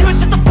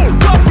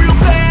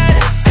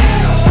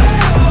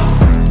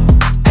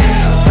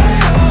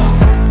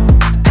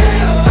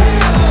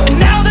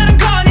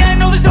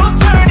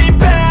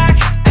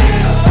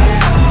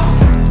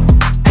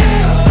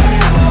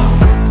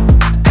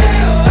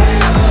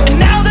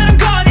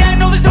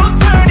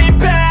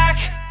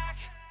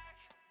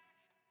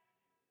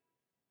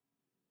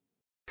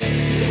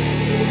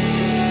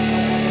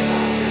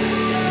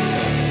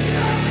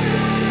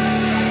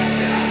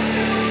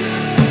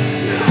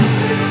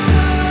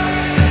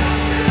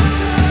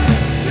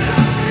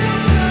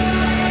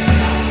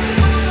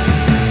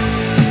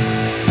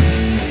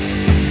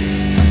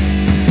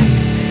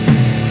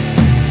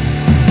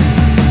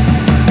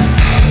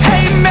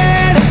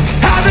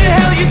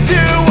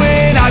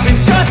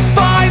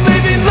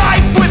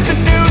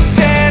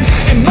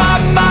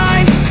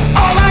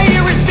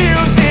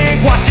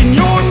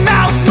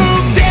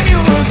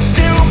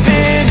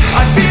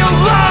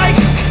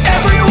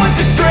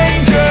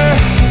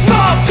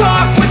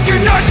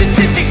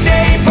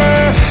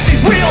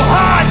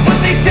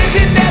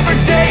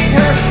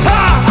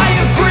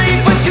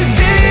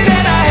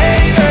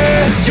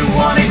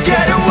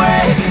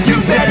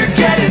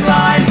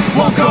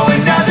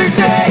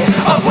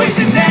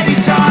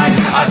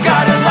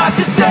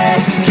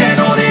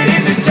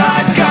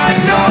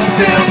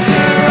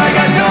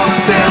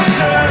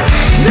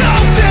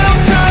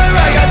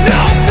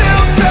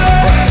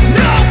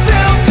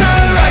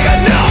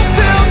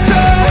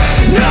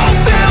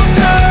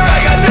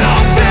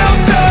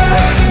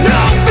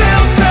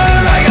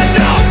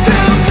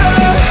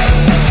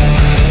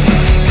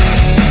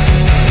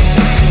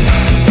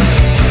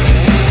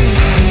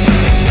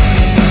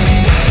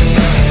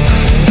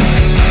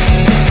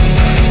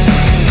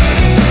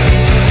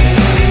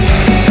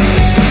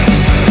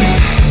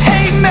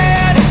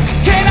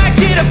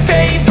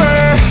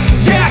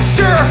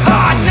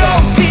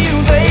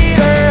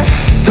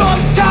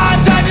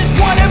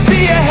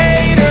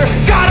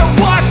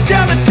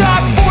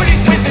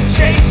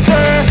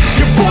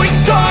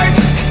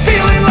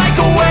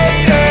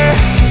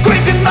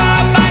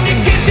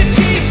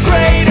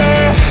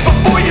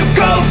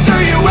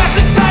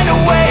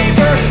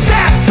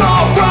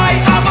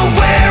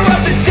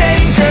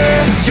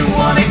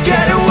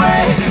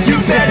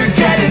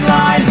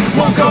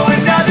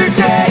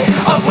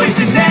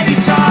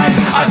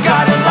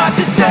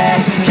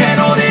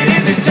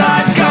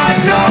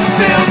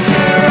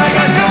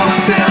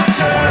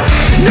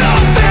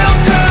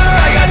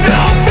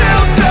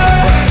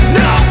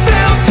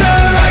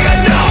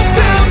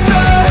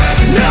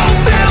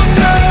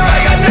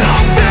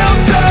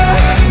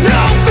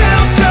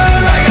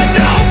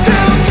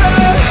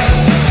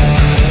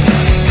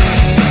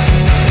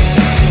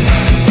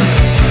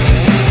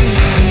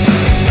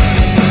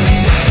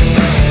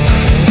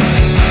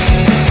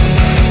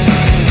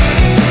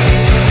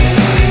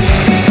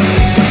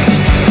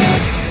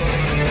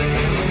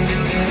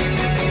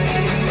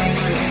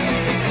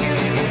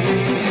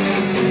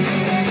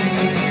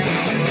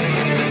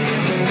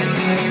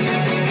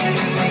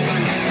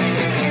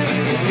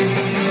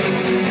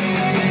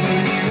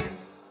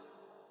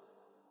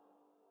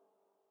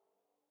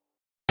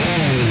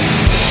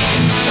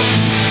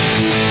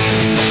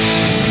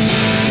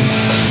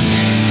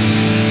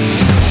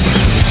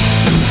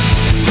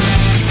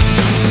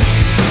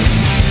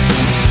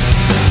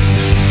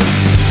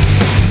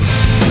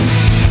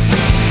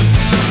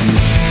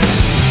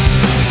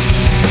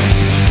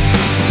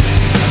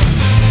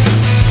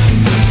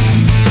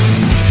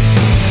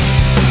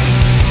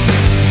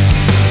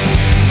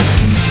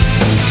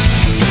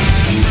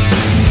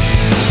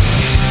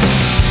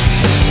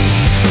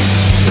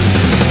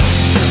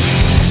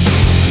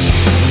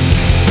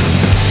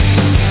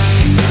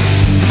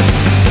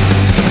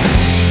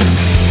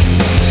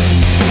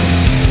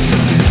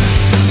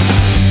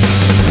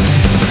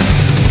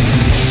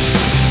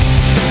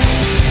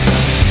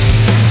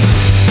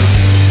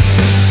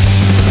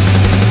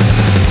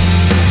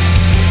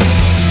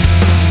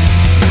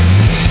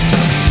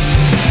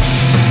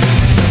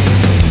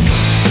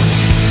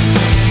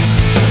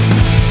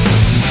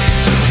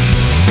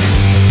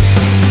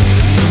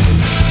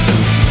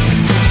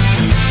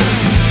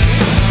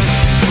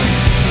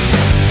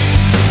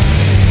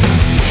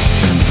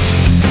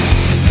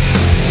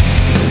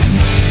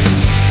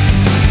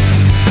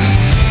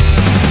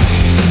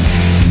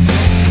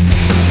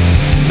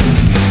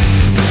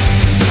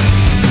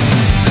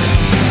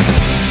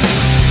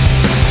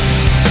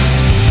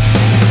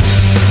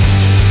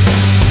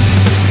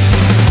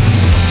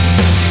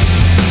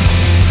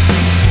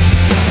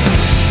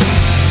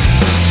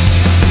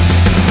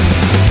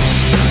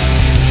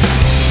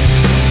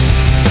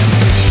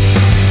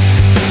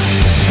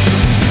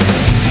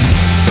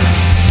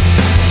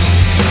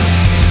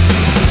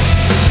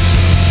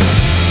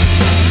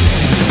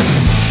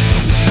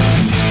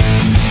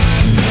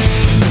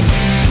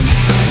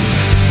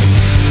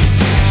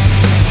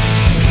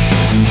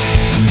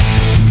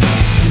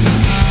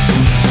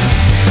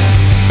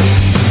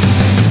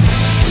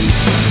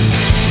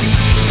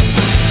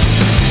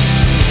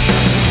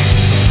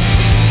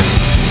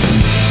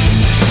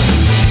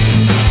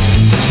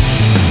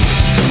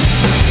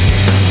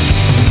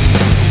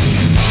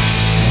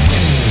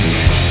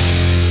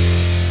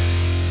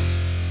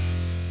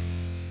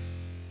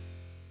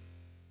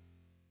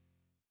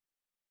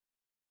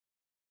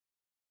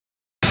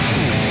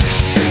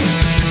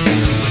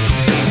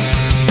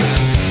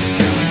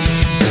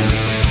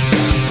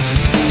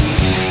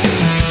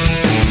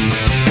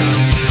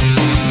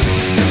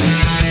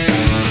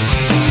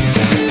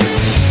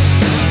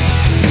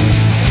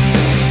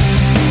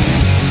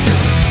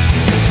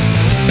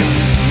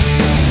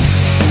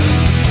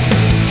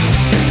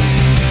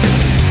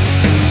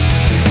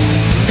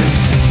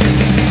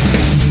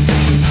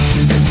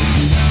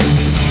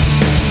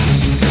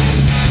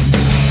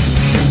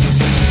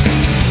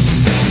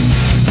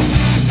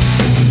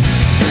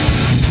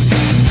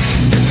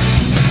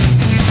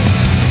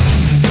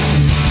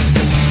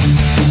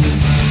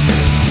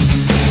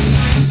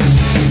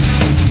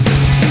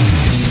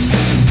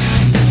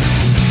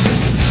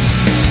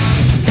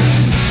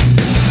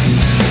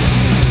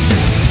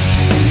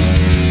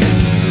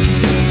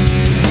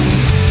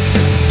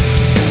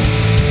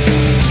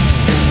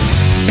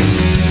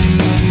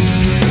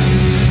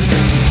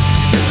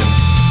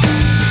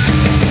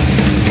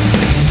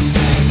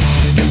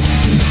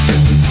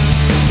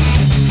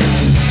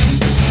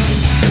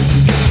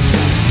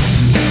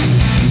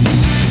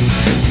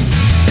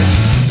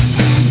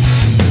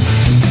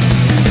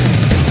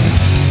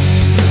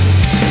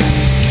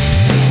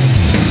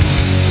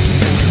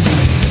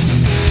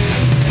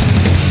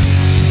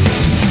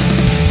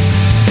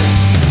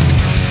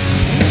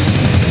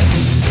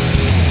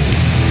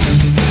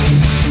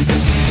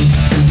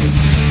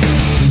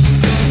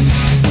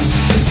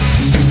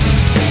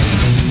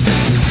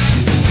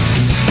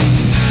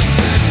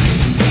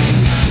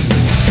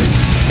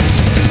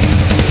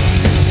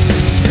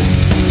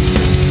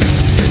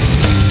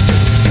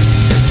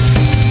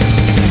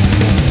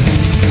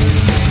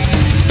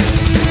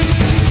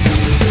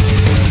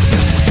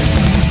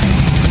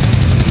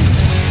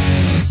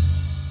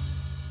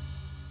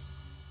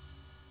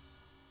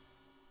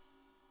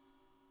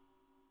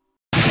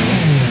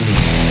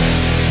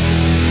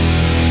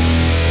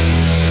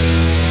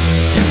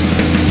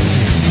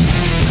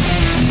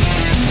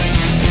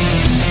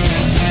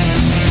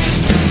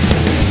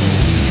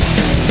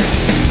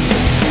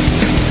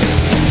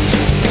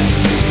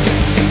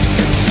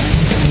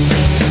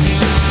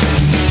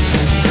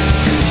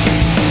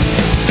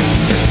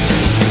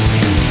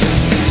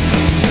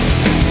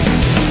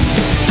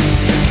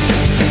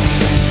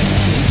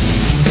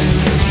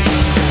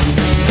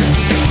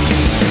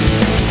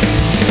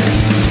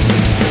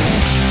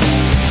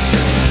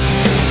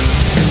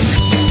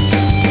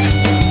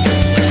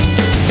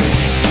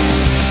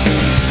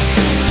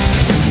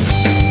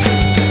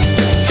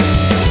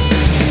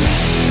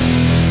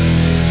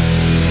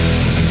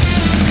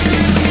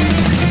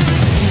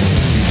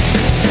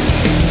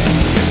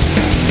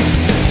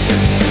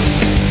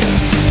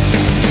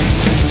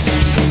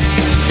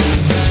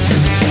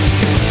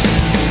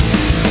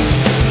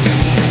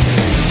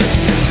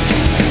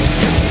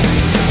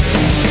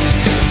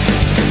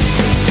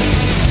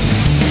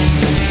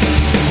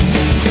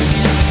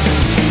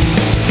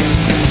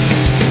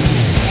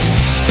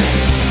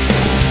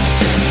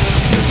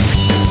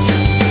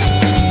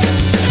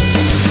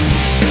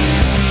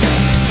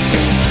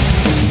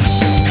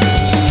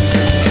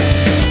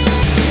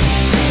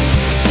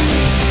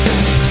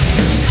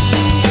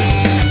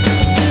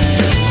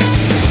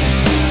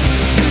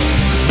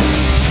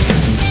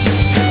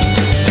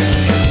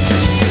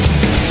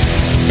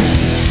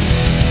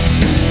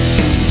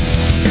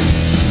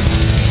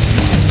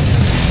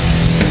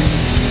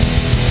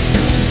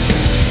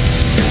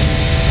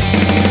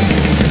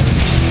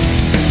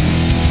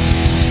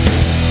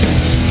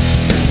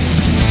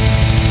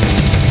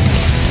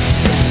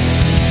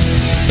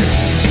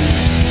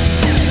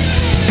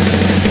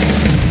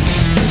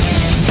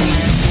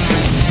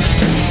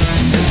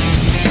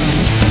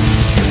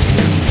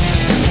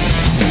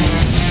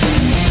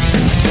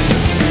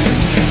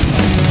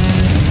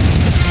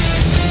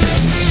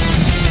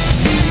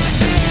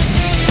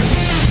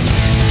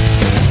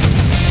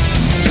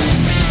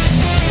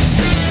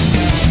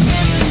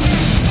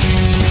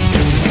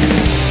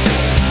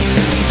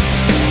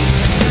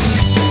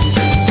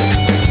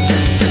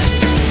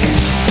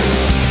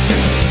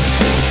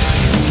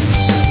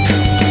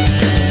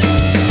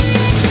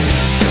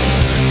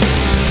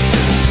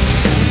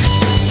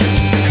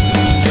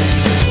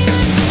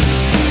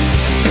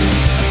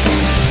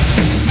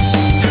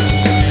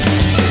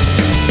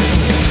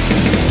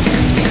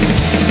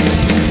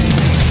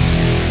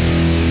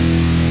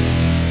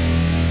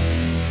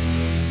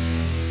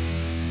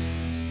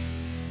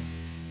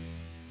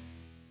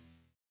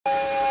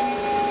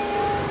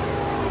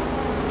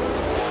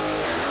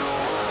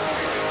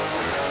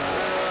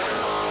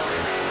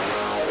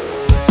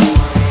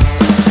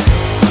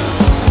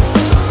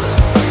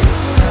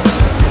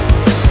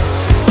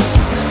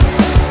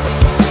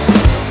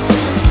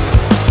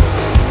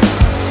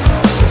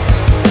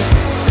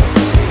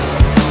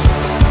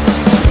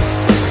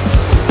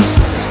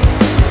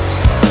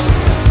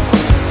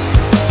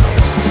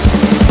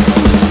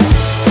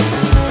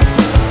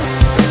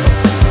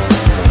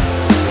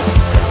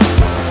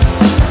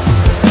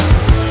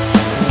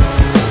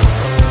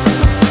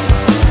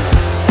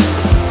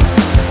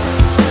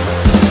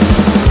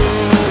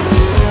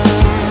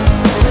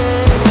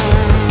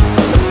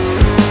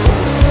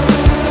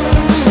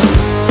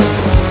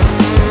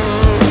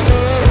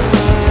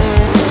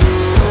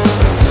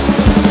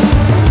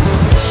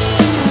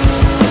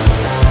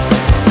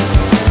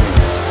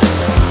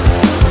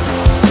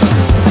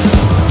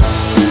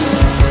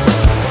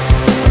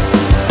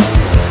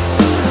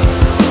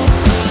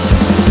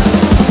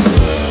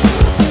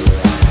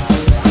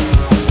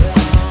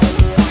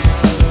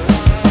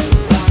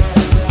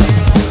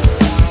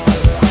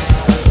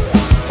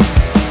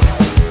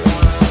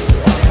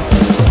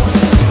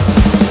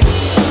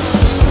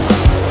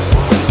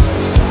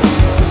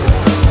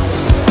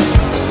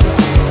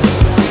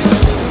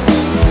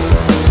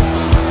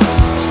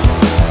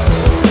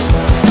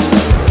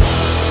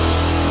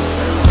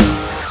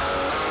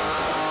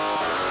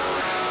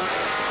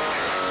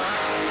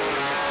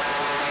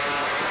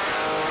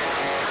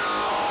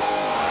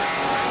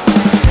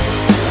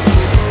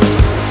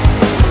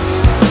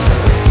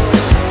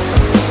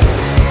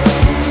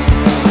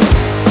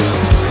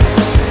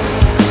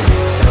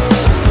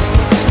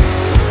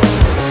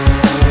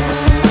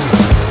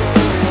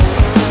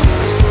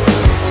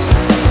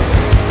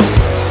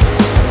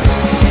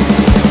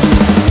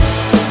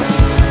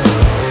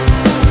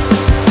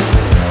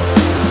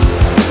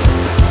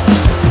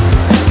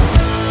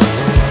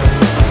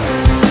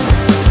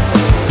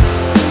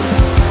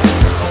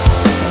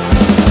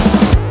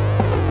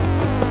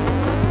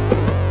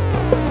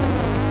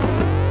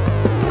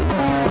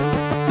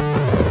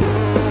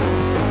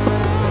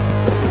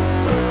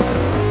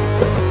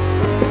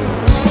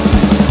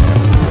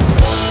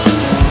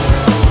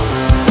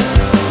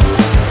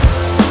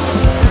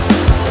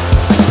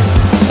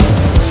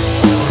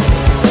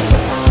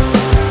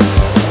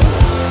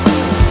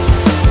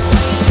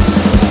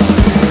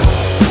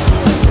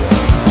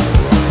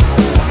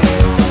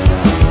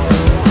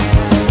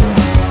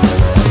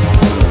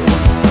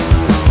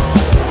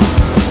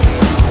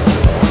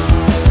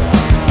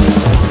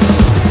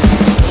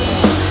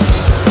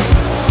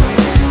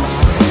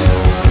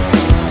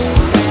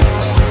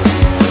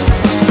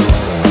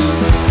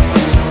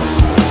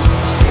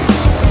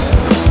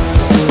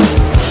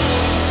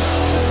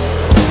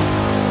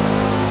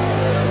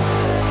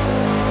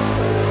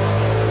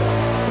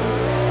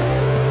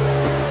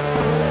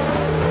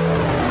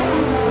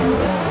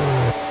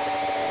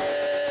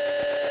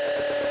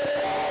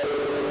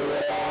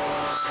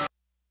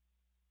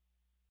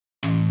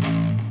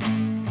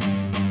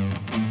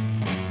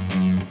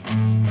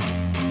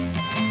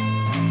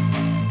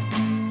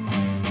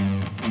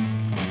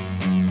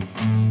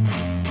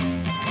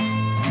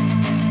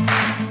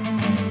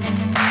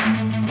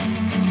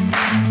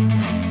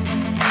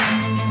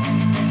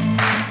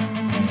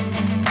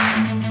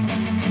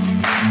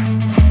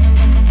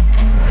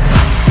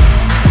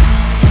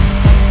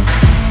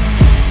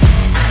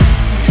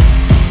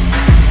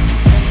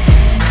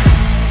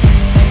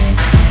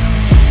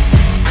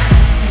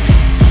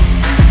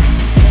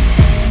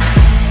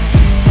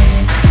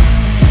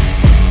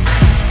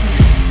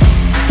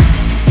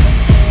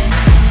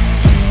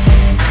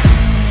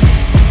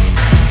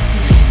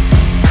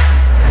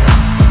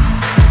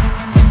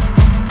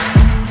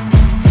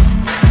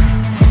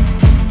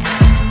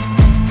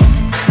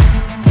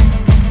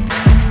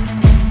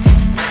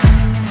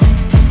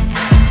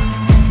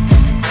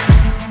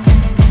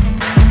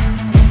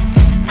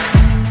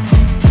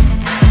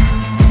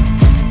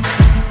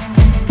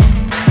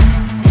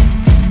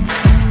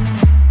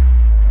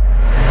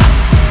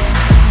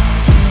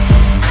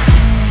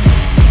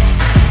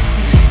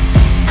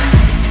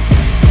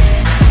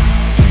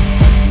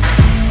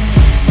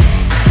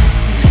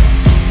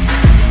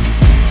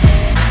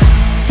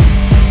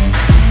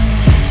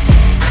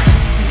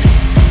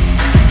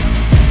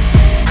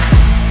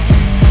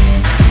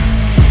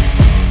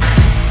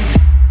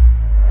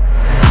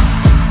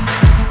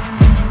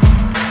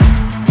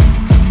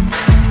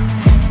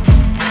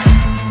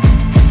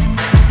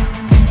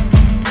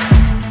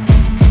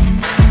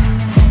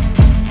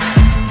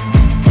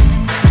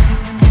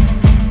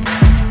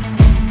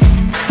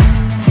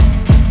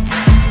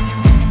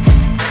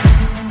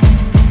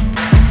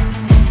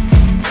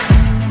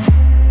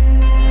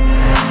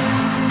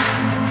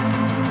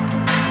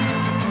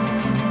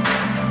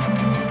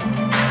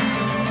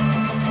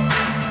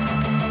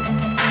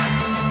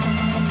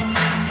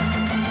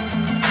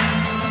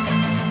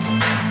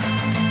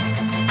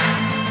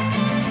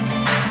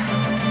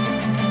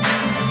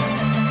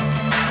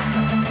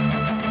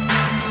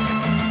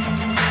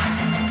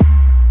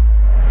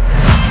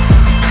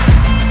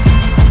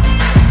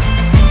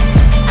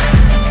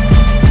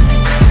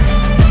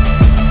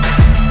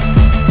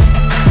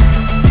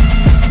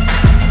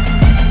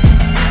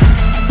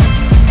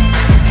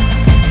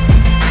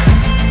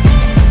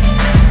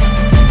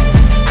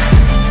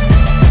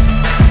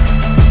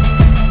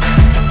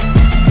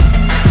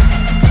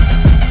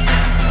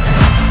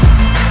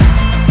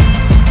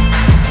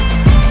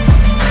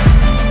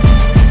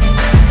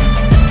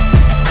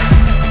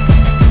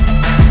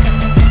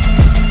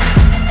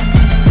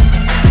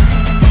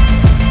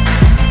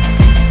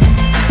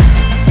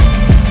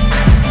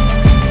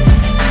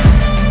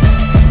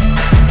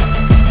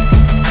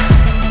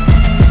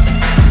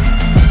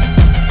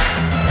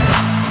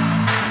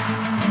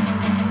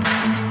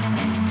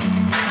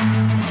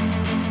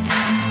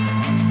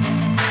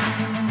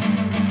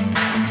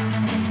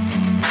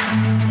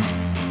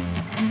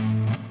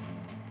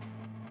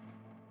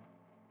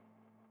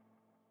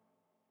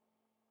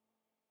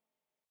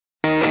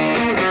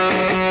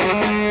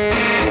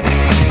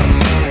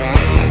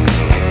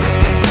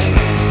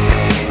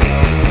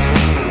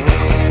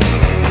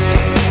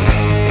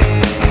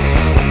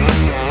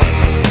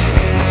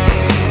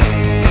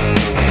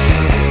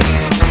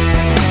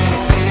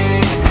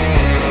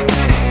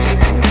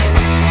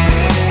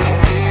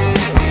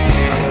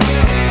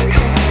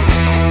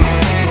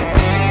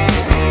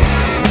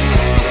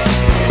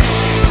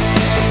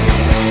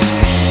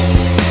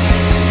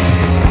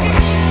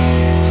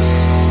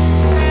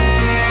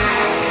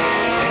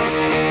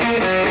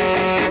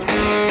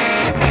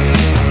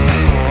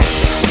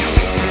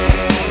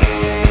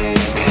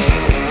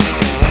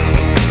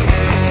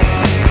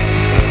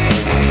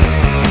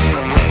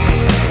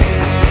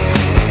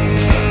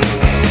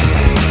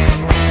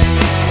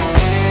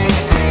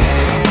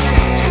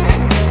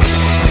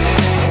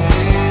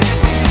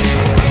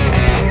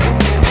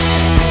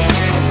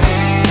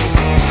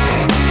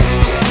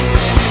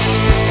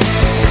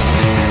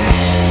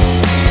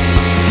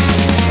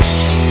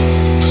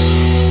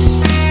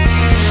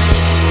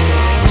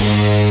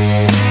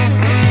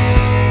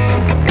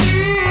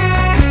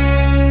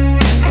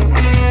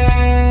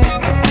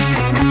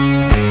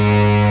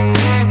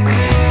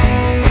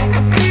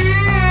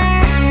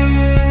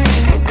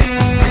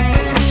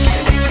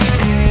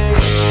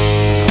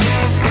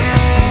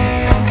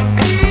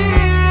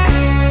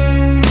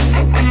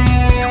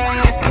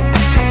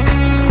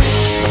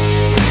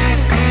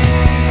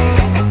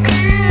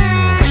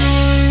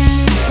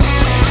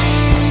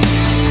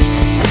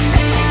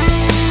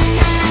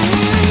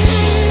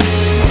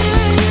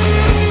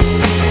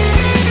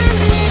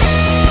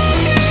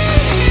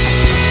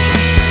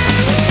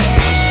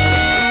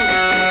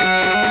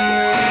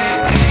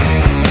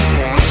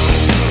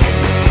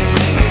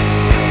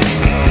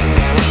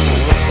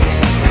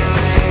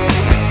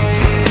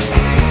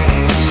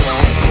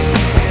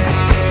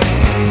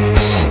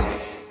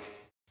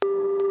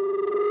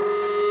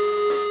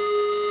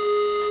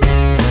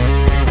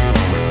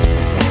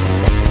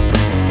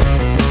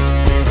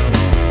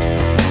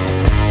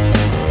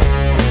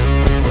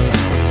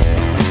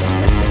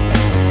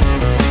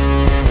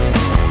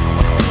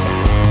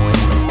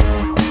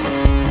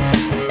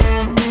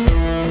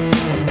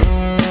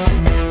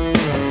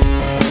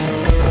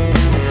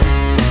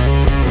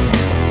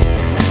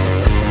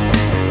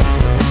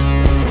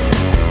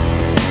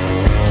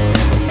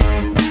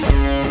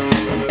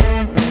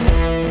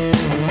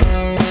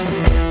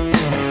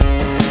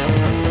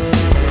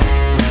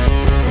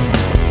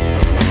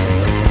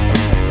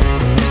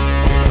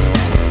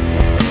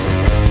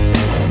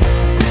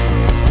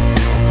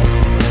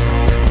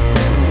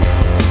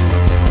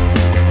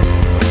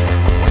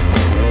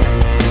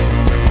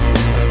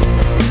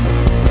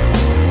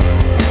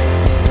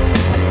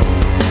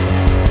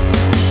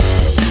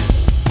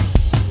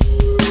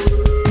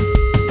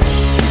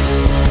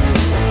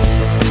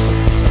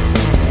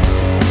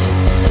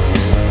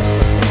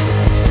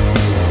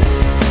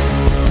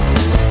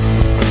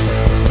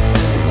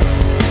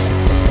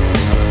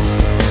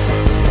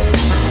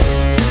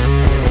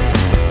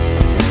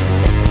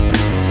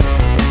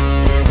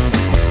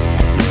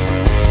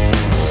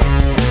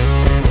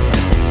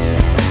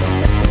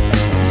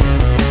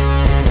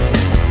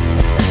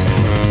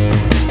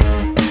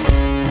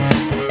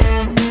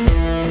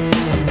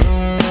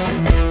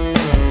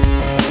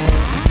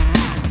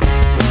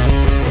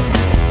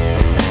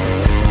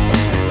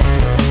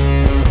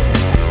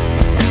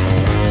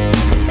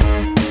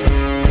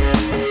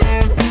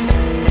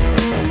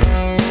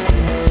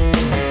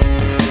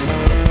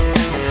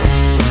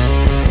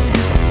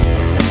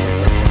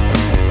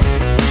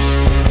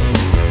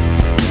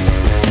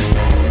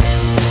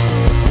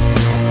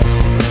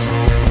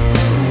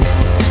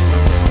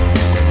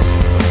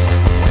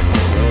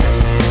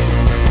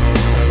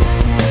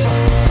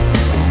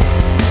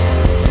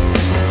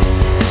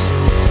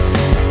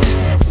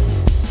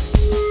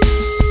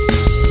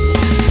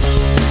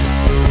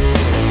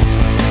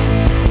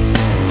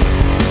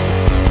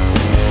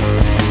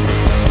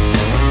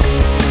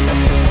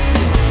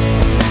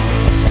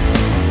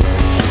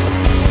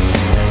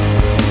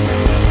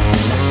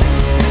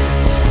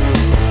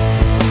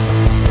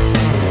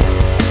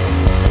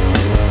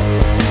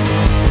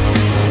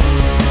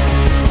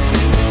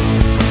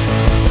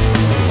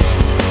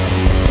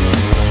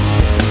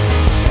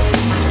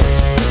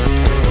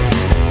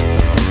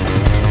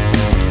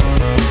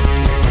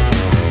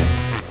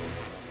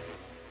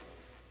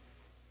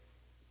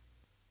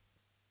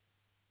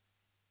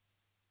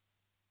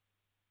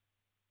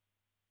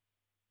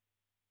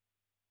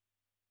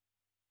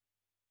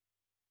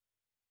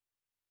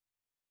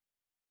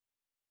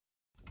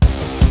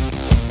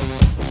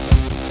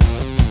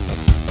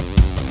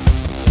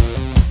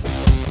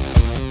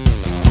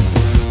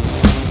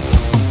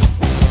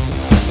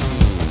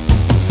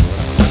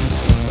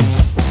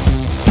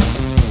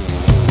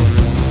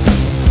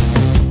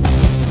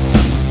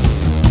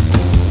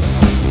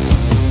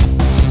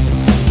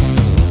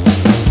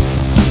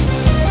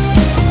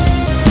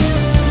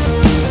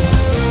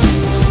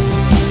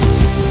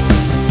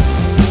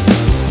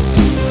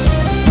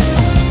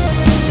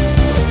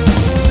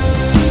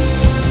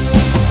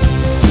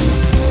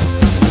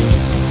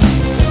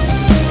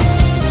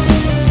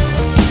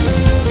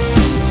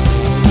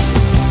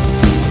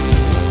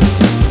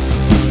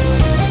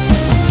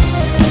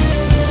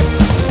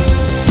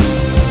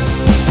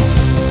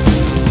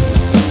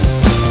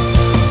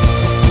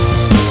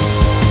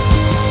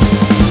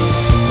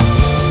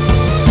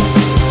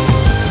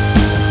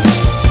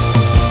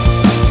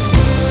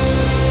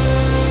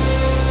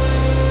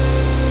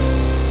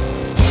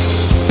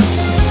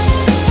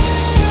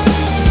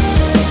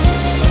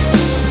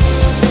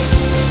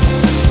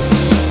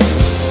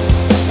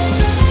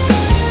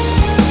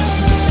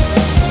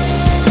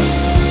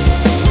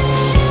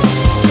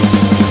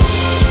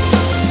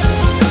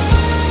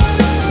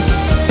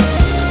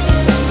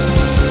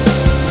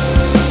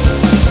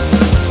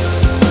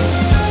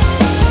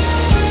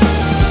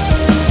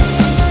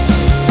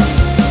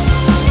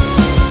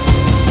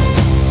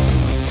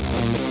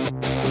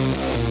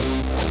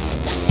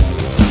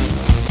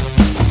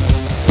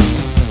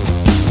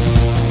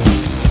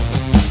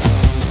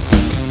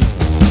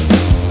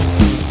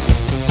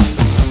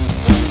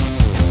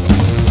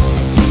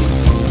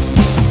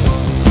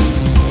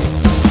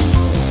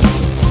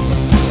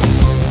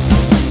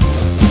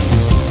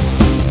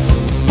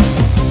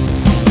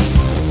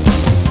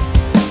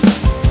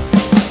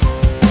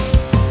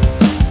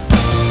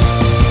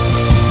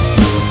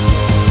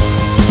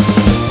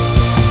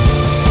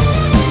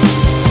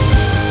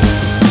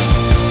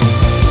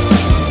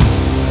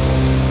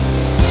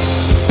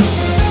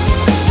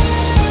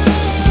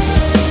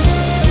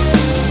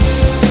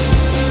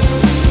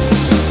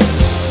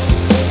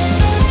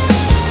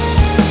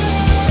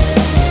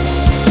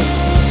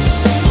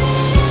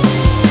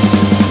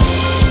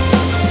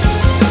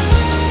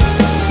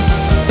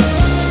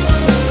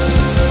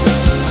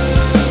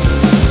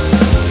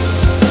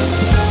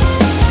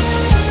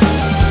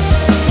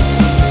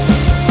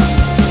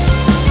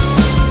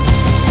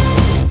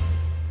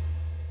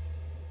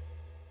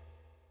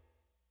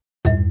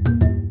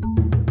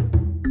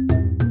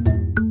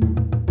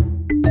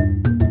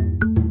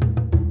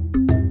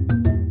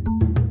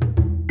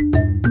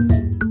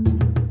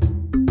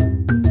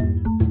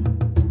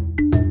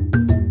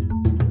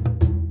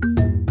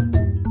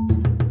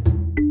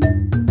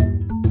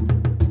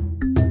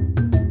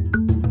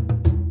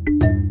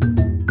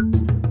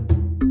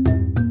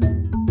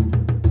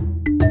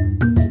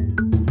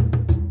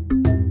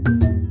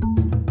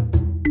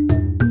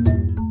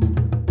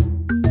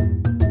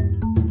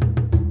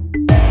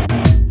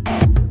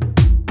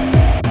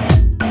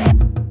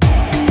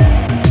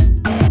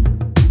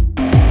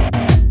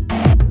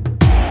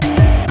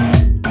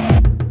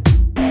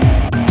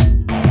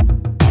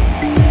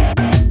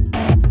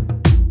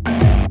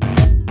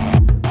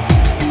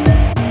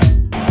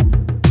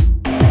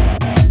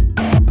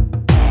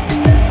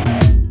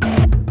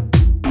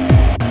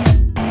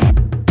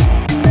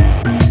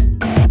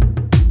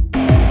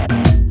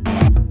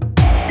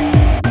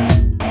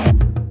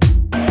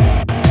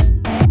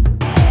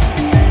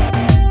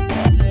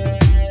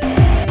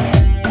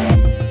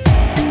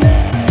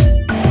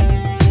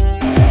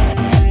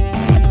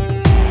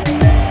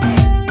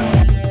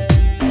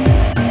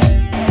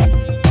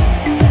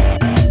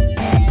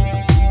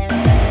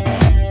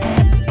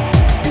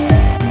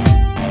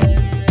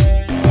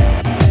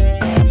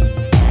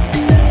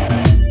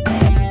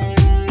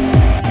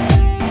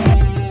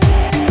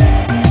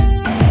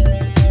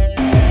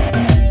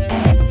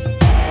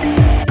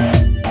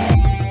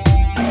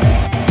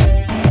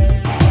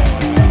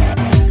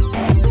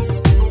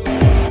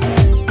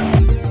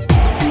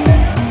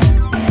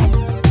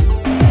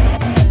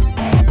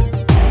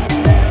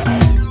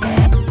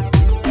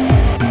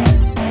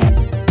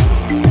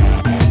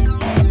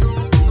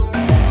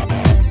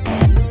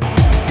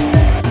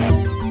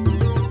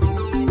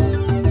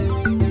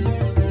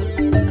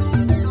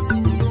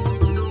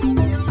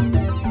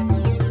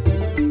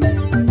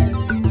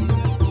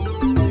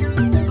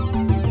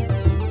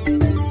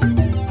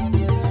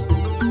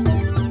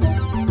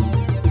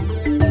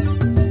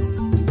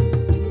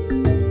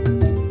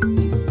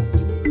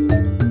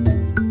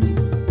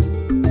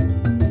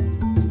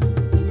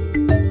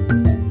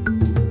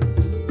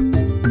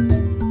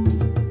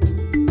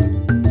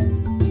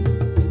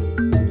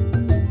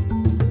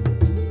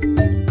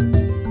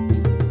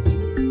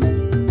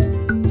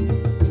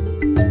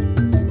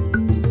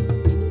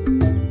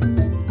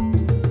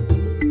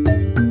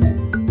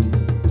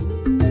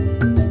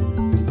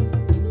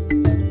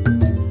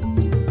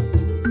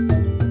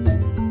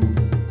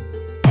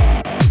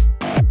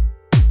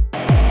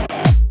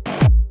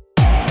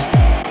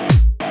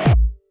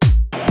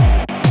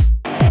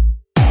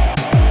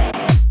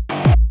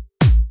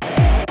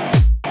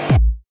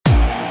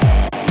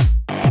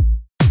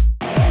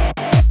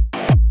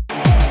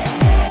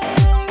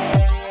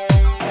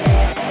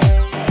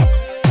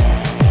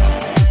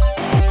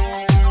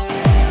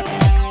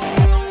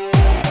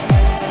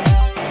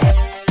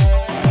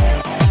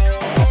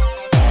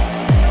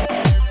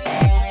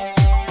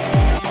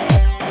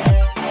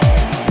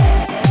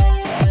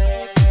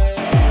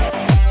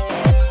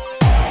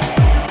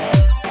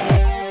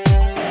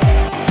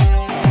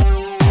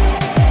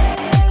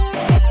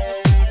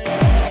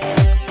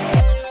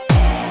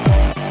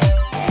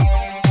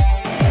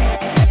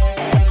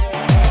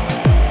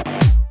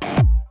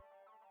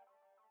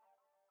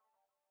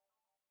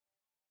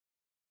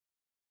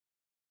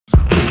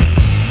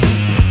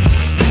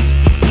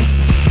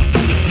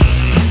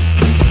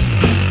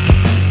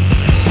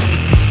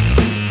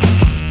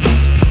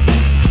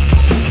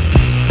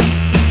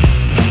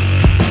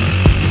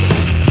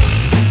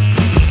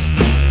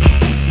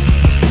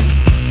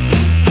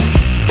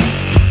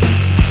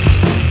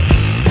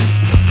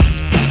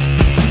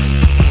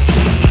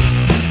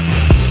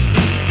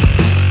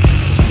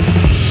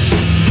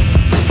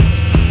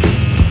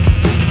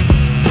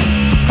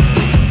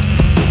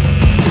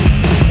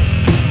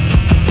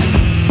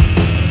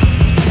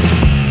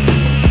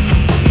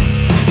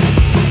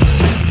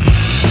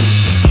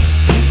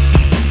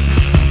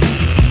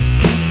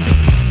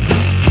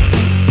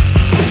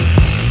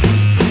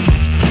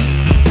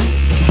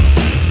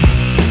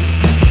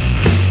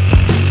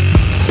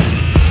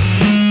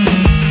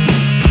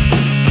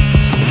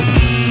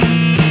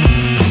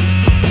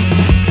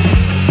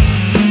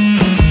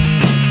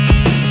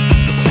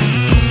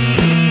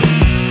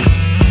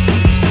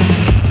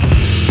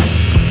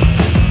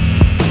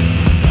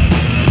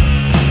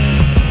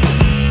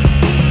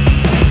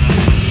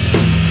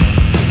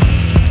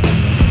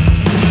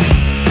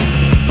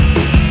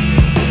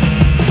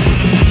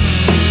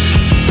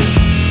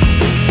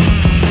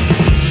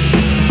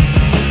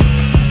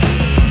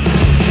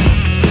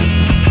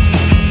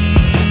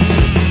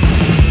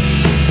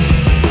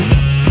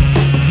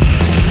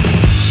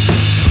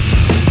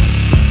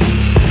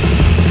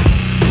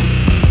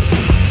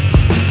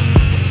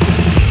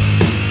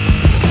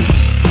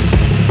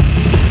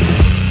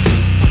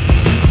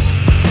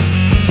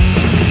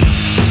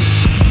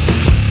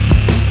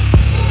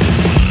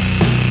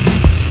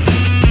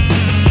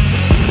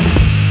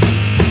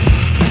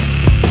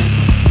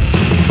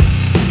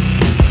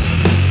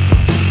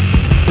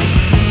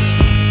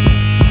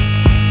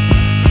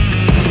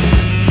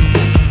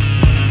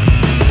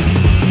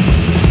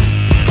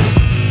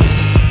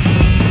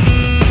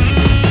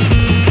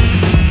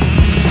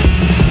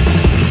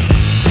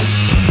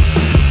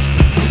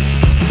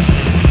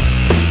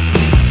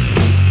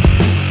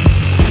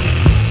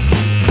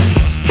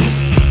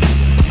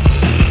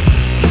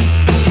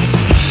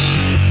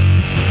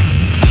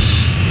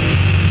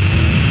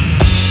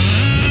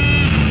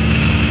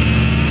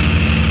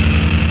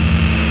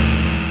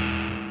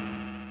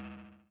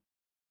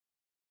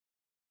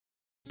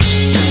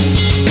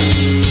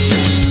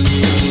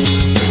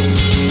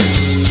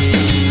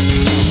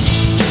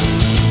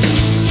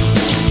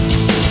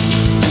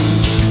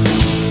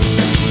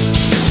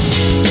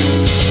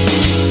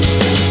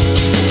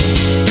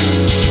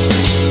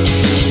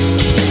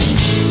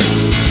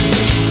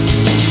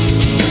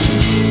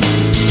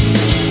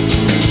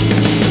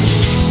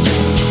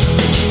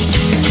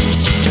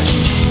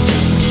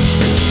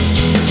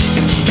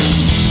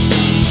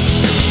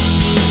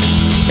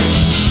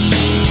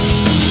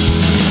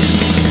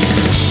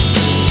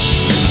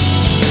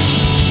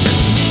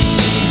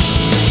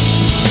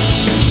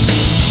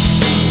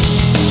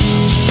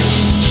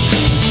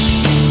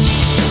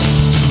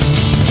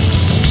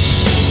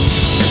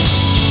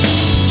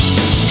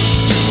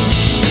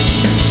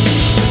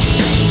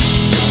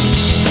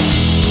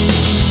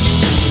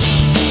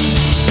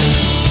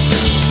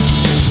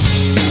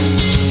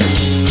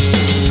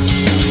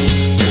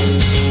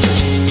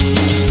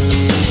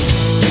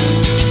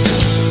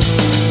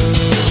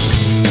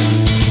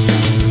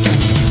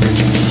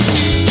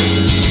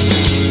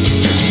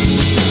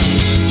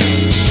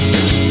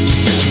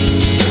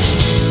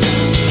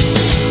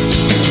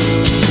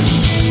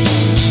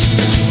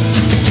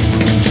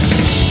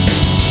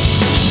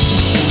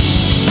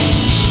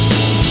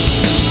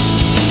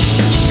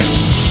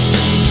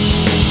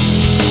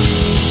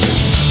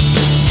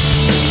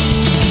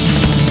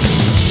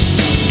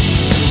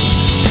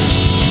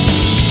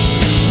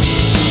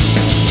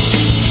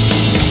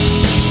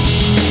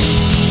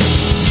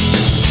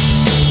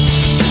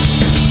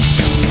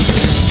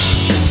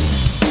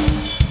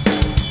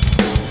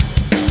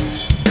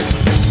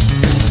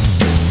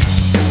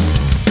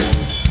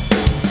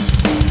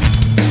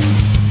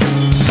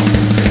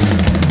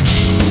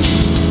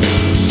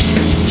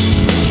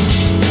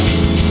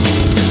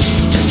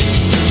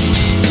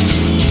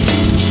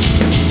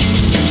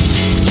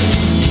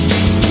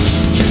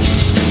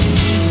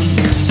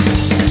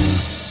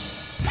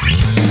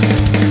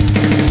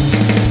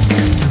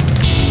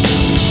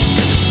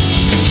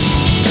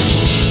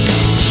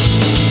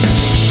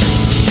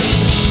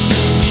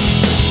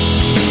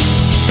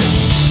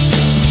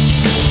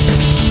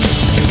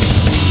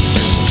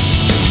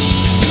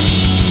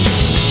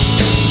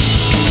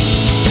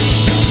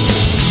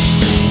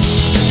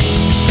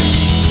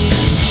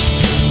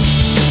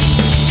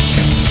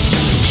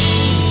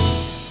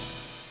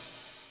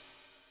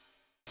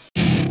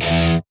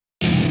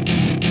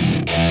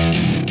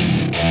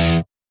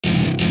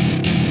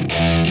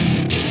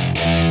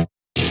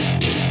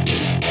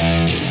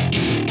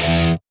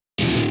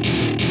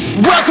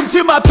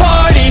to my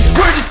party,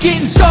 we're just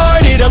getting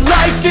started. A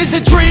life is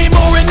a dream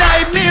or a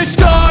nightmare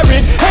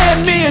scarring.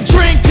 Hand me a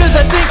drink cause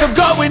I think I'm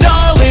going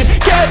all in.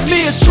 Get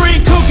me a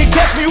shrink who can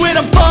catch me when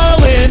I'm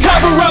falling.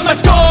 Cover up my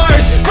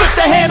scars, flip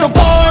the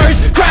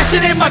handlebars,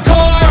 crashing in my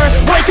car,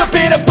 wake up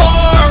in a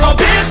bar. I'll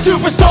be a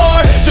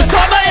superstar, just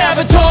on my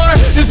avatar.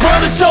 This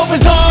world is so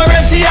bizarre,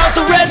 empty out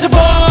the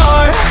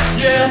reservoir.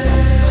 Yeah,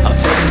 I'm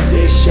taking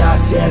 6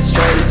 shots, yeah,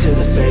 straight to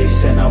the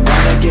face. And I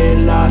wanna get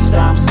lost,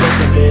 I'm sick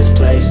of this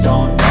place.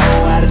 Don't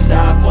know how to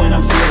stop when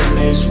I'm feeling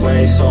this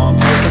way. So I'm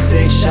taking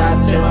 6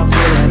 shots till I'm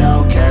feeling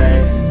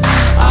okay.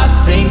 I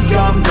think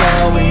I'm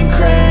going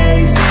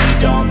crazy,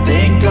 don't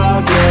think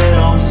I'll get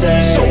home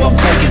safe. So I'm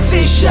taking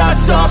 6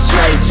 shots, all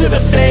straight to the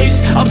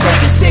face. I'm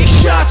taking 6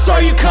 shots,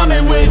 are you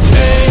coming with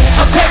me?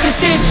 I'm taking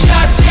 6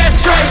 shots, yeah,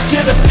 straight to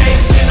the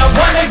face. And I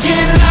wanna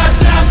get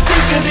lost, I'm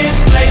sick of this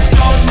place.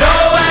 Don't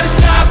know how to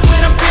stop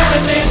when I'm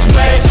feeling this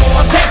way. So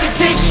I'm taking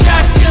 6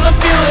 shots till I'm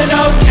feeling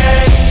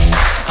okay.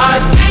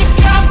 I think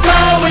I'm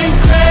going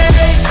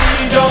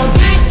crazy, don't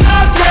think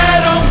I'll get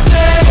home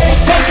safe. So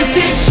I'm taking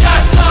 6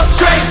 shots, all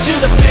straight to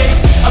the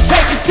face. I'm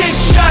taking 6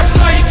 shots,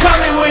 are you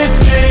coming with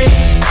me?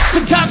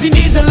 Sometimes you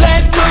need to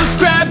let loose,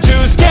 grab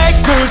juice,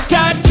 get goose,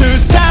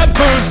 tattoos,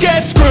 taboos,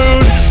 get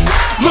screwed.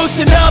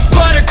 Loosen up,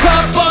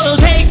 buttercup, all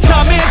those hate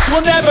comments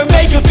will never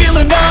make you feel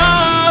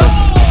enough.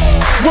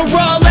 We're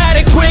all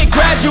adequate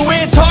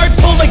graduates, heart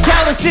full of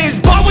calluses,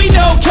 but we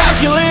know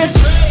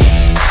calculus.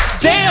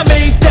 Damn,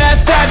 ain't that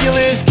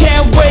fabulous?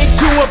 Can't wait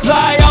to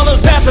apply all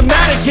those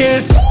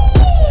mathematicus.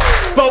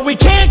 But we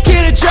can't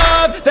get a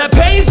job that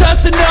pays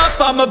us enough.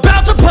 I'm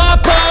about to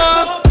pop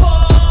off.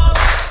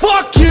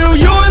 Fuck you,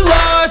 you're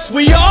lost.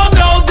 We all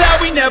know that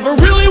we never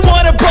really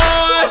want a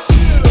boss.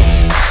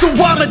 So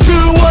I'ma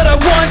do what I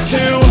want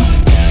to,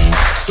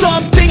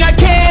 something I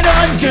can't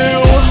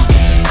undo.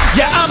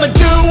 Yeah, I'ma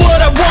do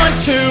what I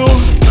want to,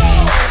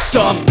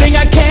 something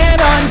I can't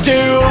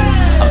undo.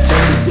 I'm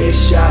taking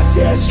 6 shots,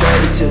 yeah,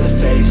 straight to the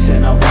face.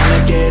 And I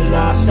wanna get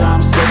lost,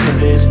 I'm sick of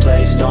this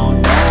place.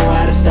 Don't know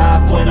how to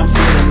stop when I'm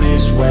feeling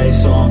this way.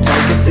 So I'm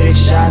taking 6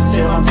 shots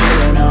till I'm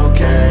feeling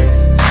okay.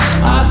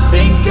 I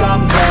think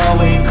I'm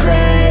going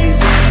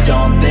crazy,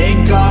 don't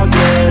think I'll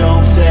get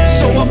home safe.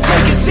 So I'm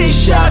taking 6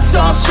 shots,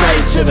 all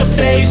straight to the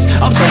face.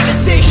 I'm taking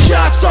 6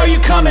 shots, are you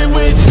coming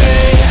with me?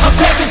 I'm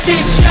taking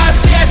 6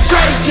 shots, yeah,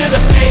 straight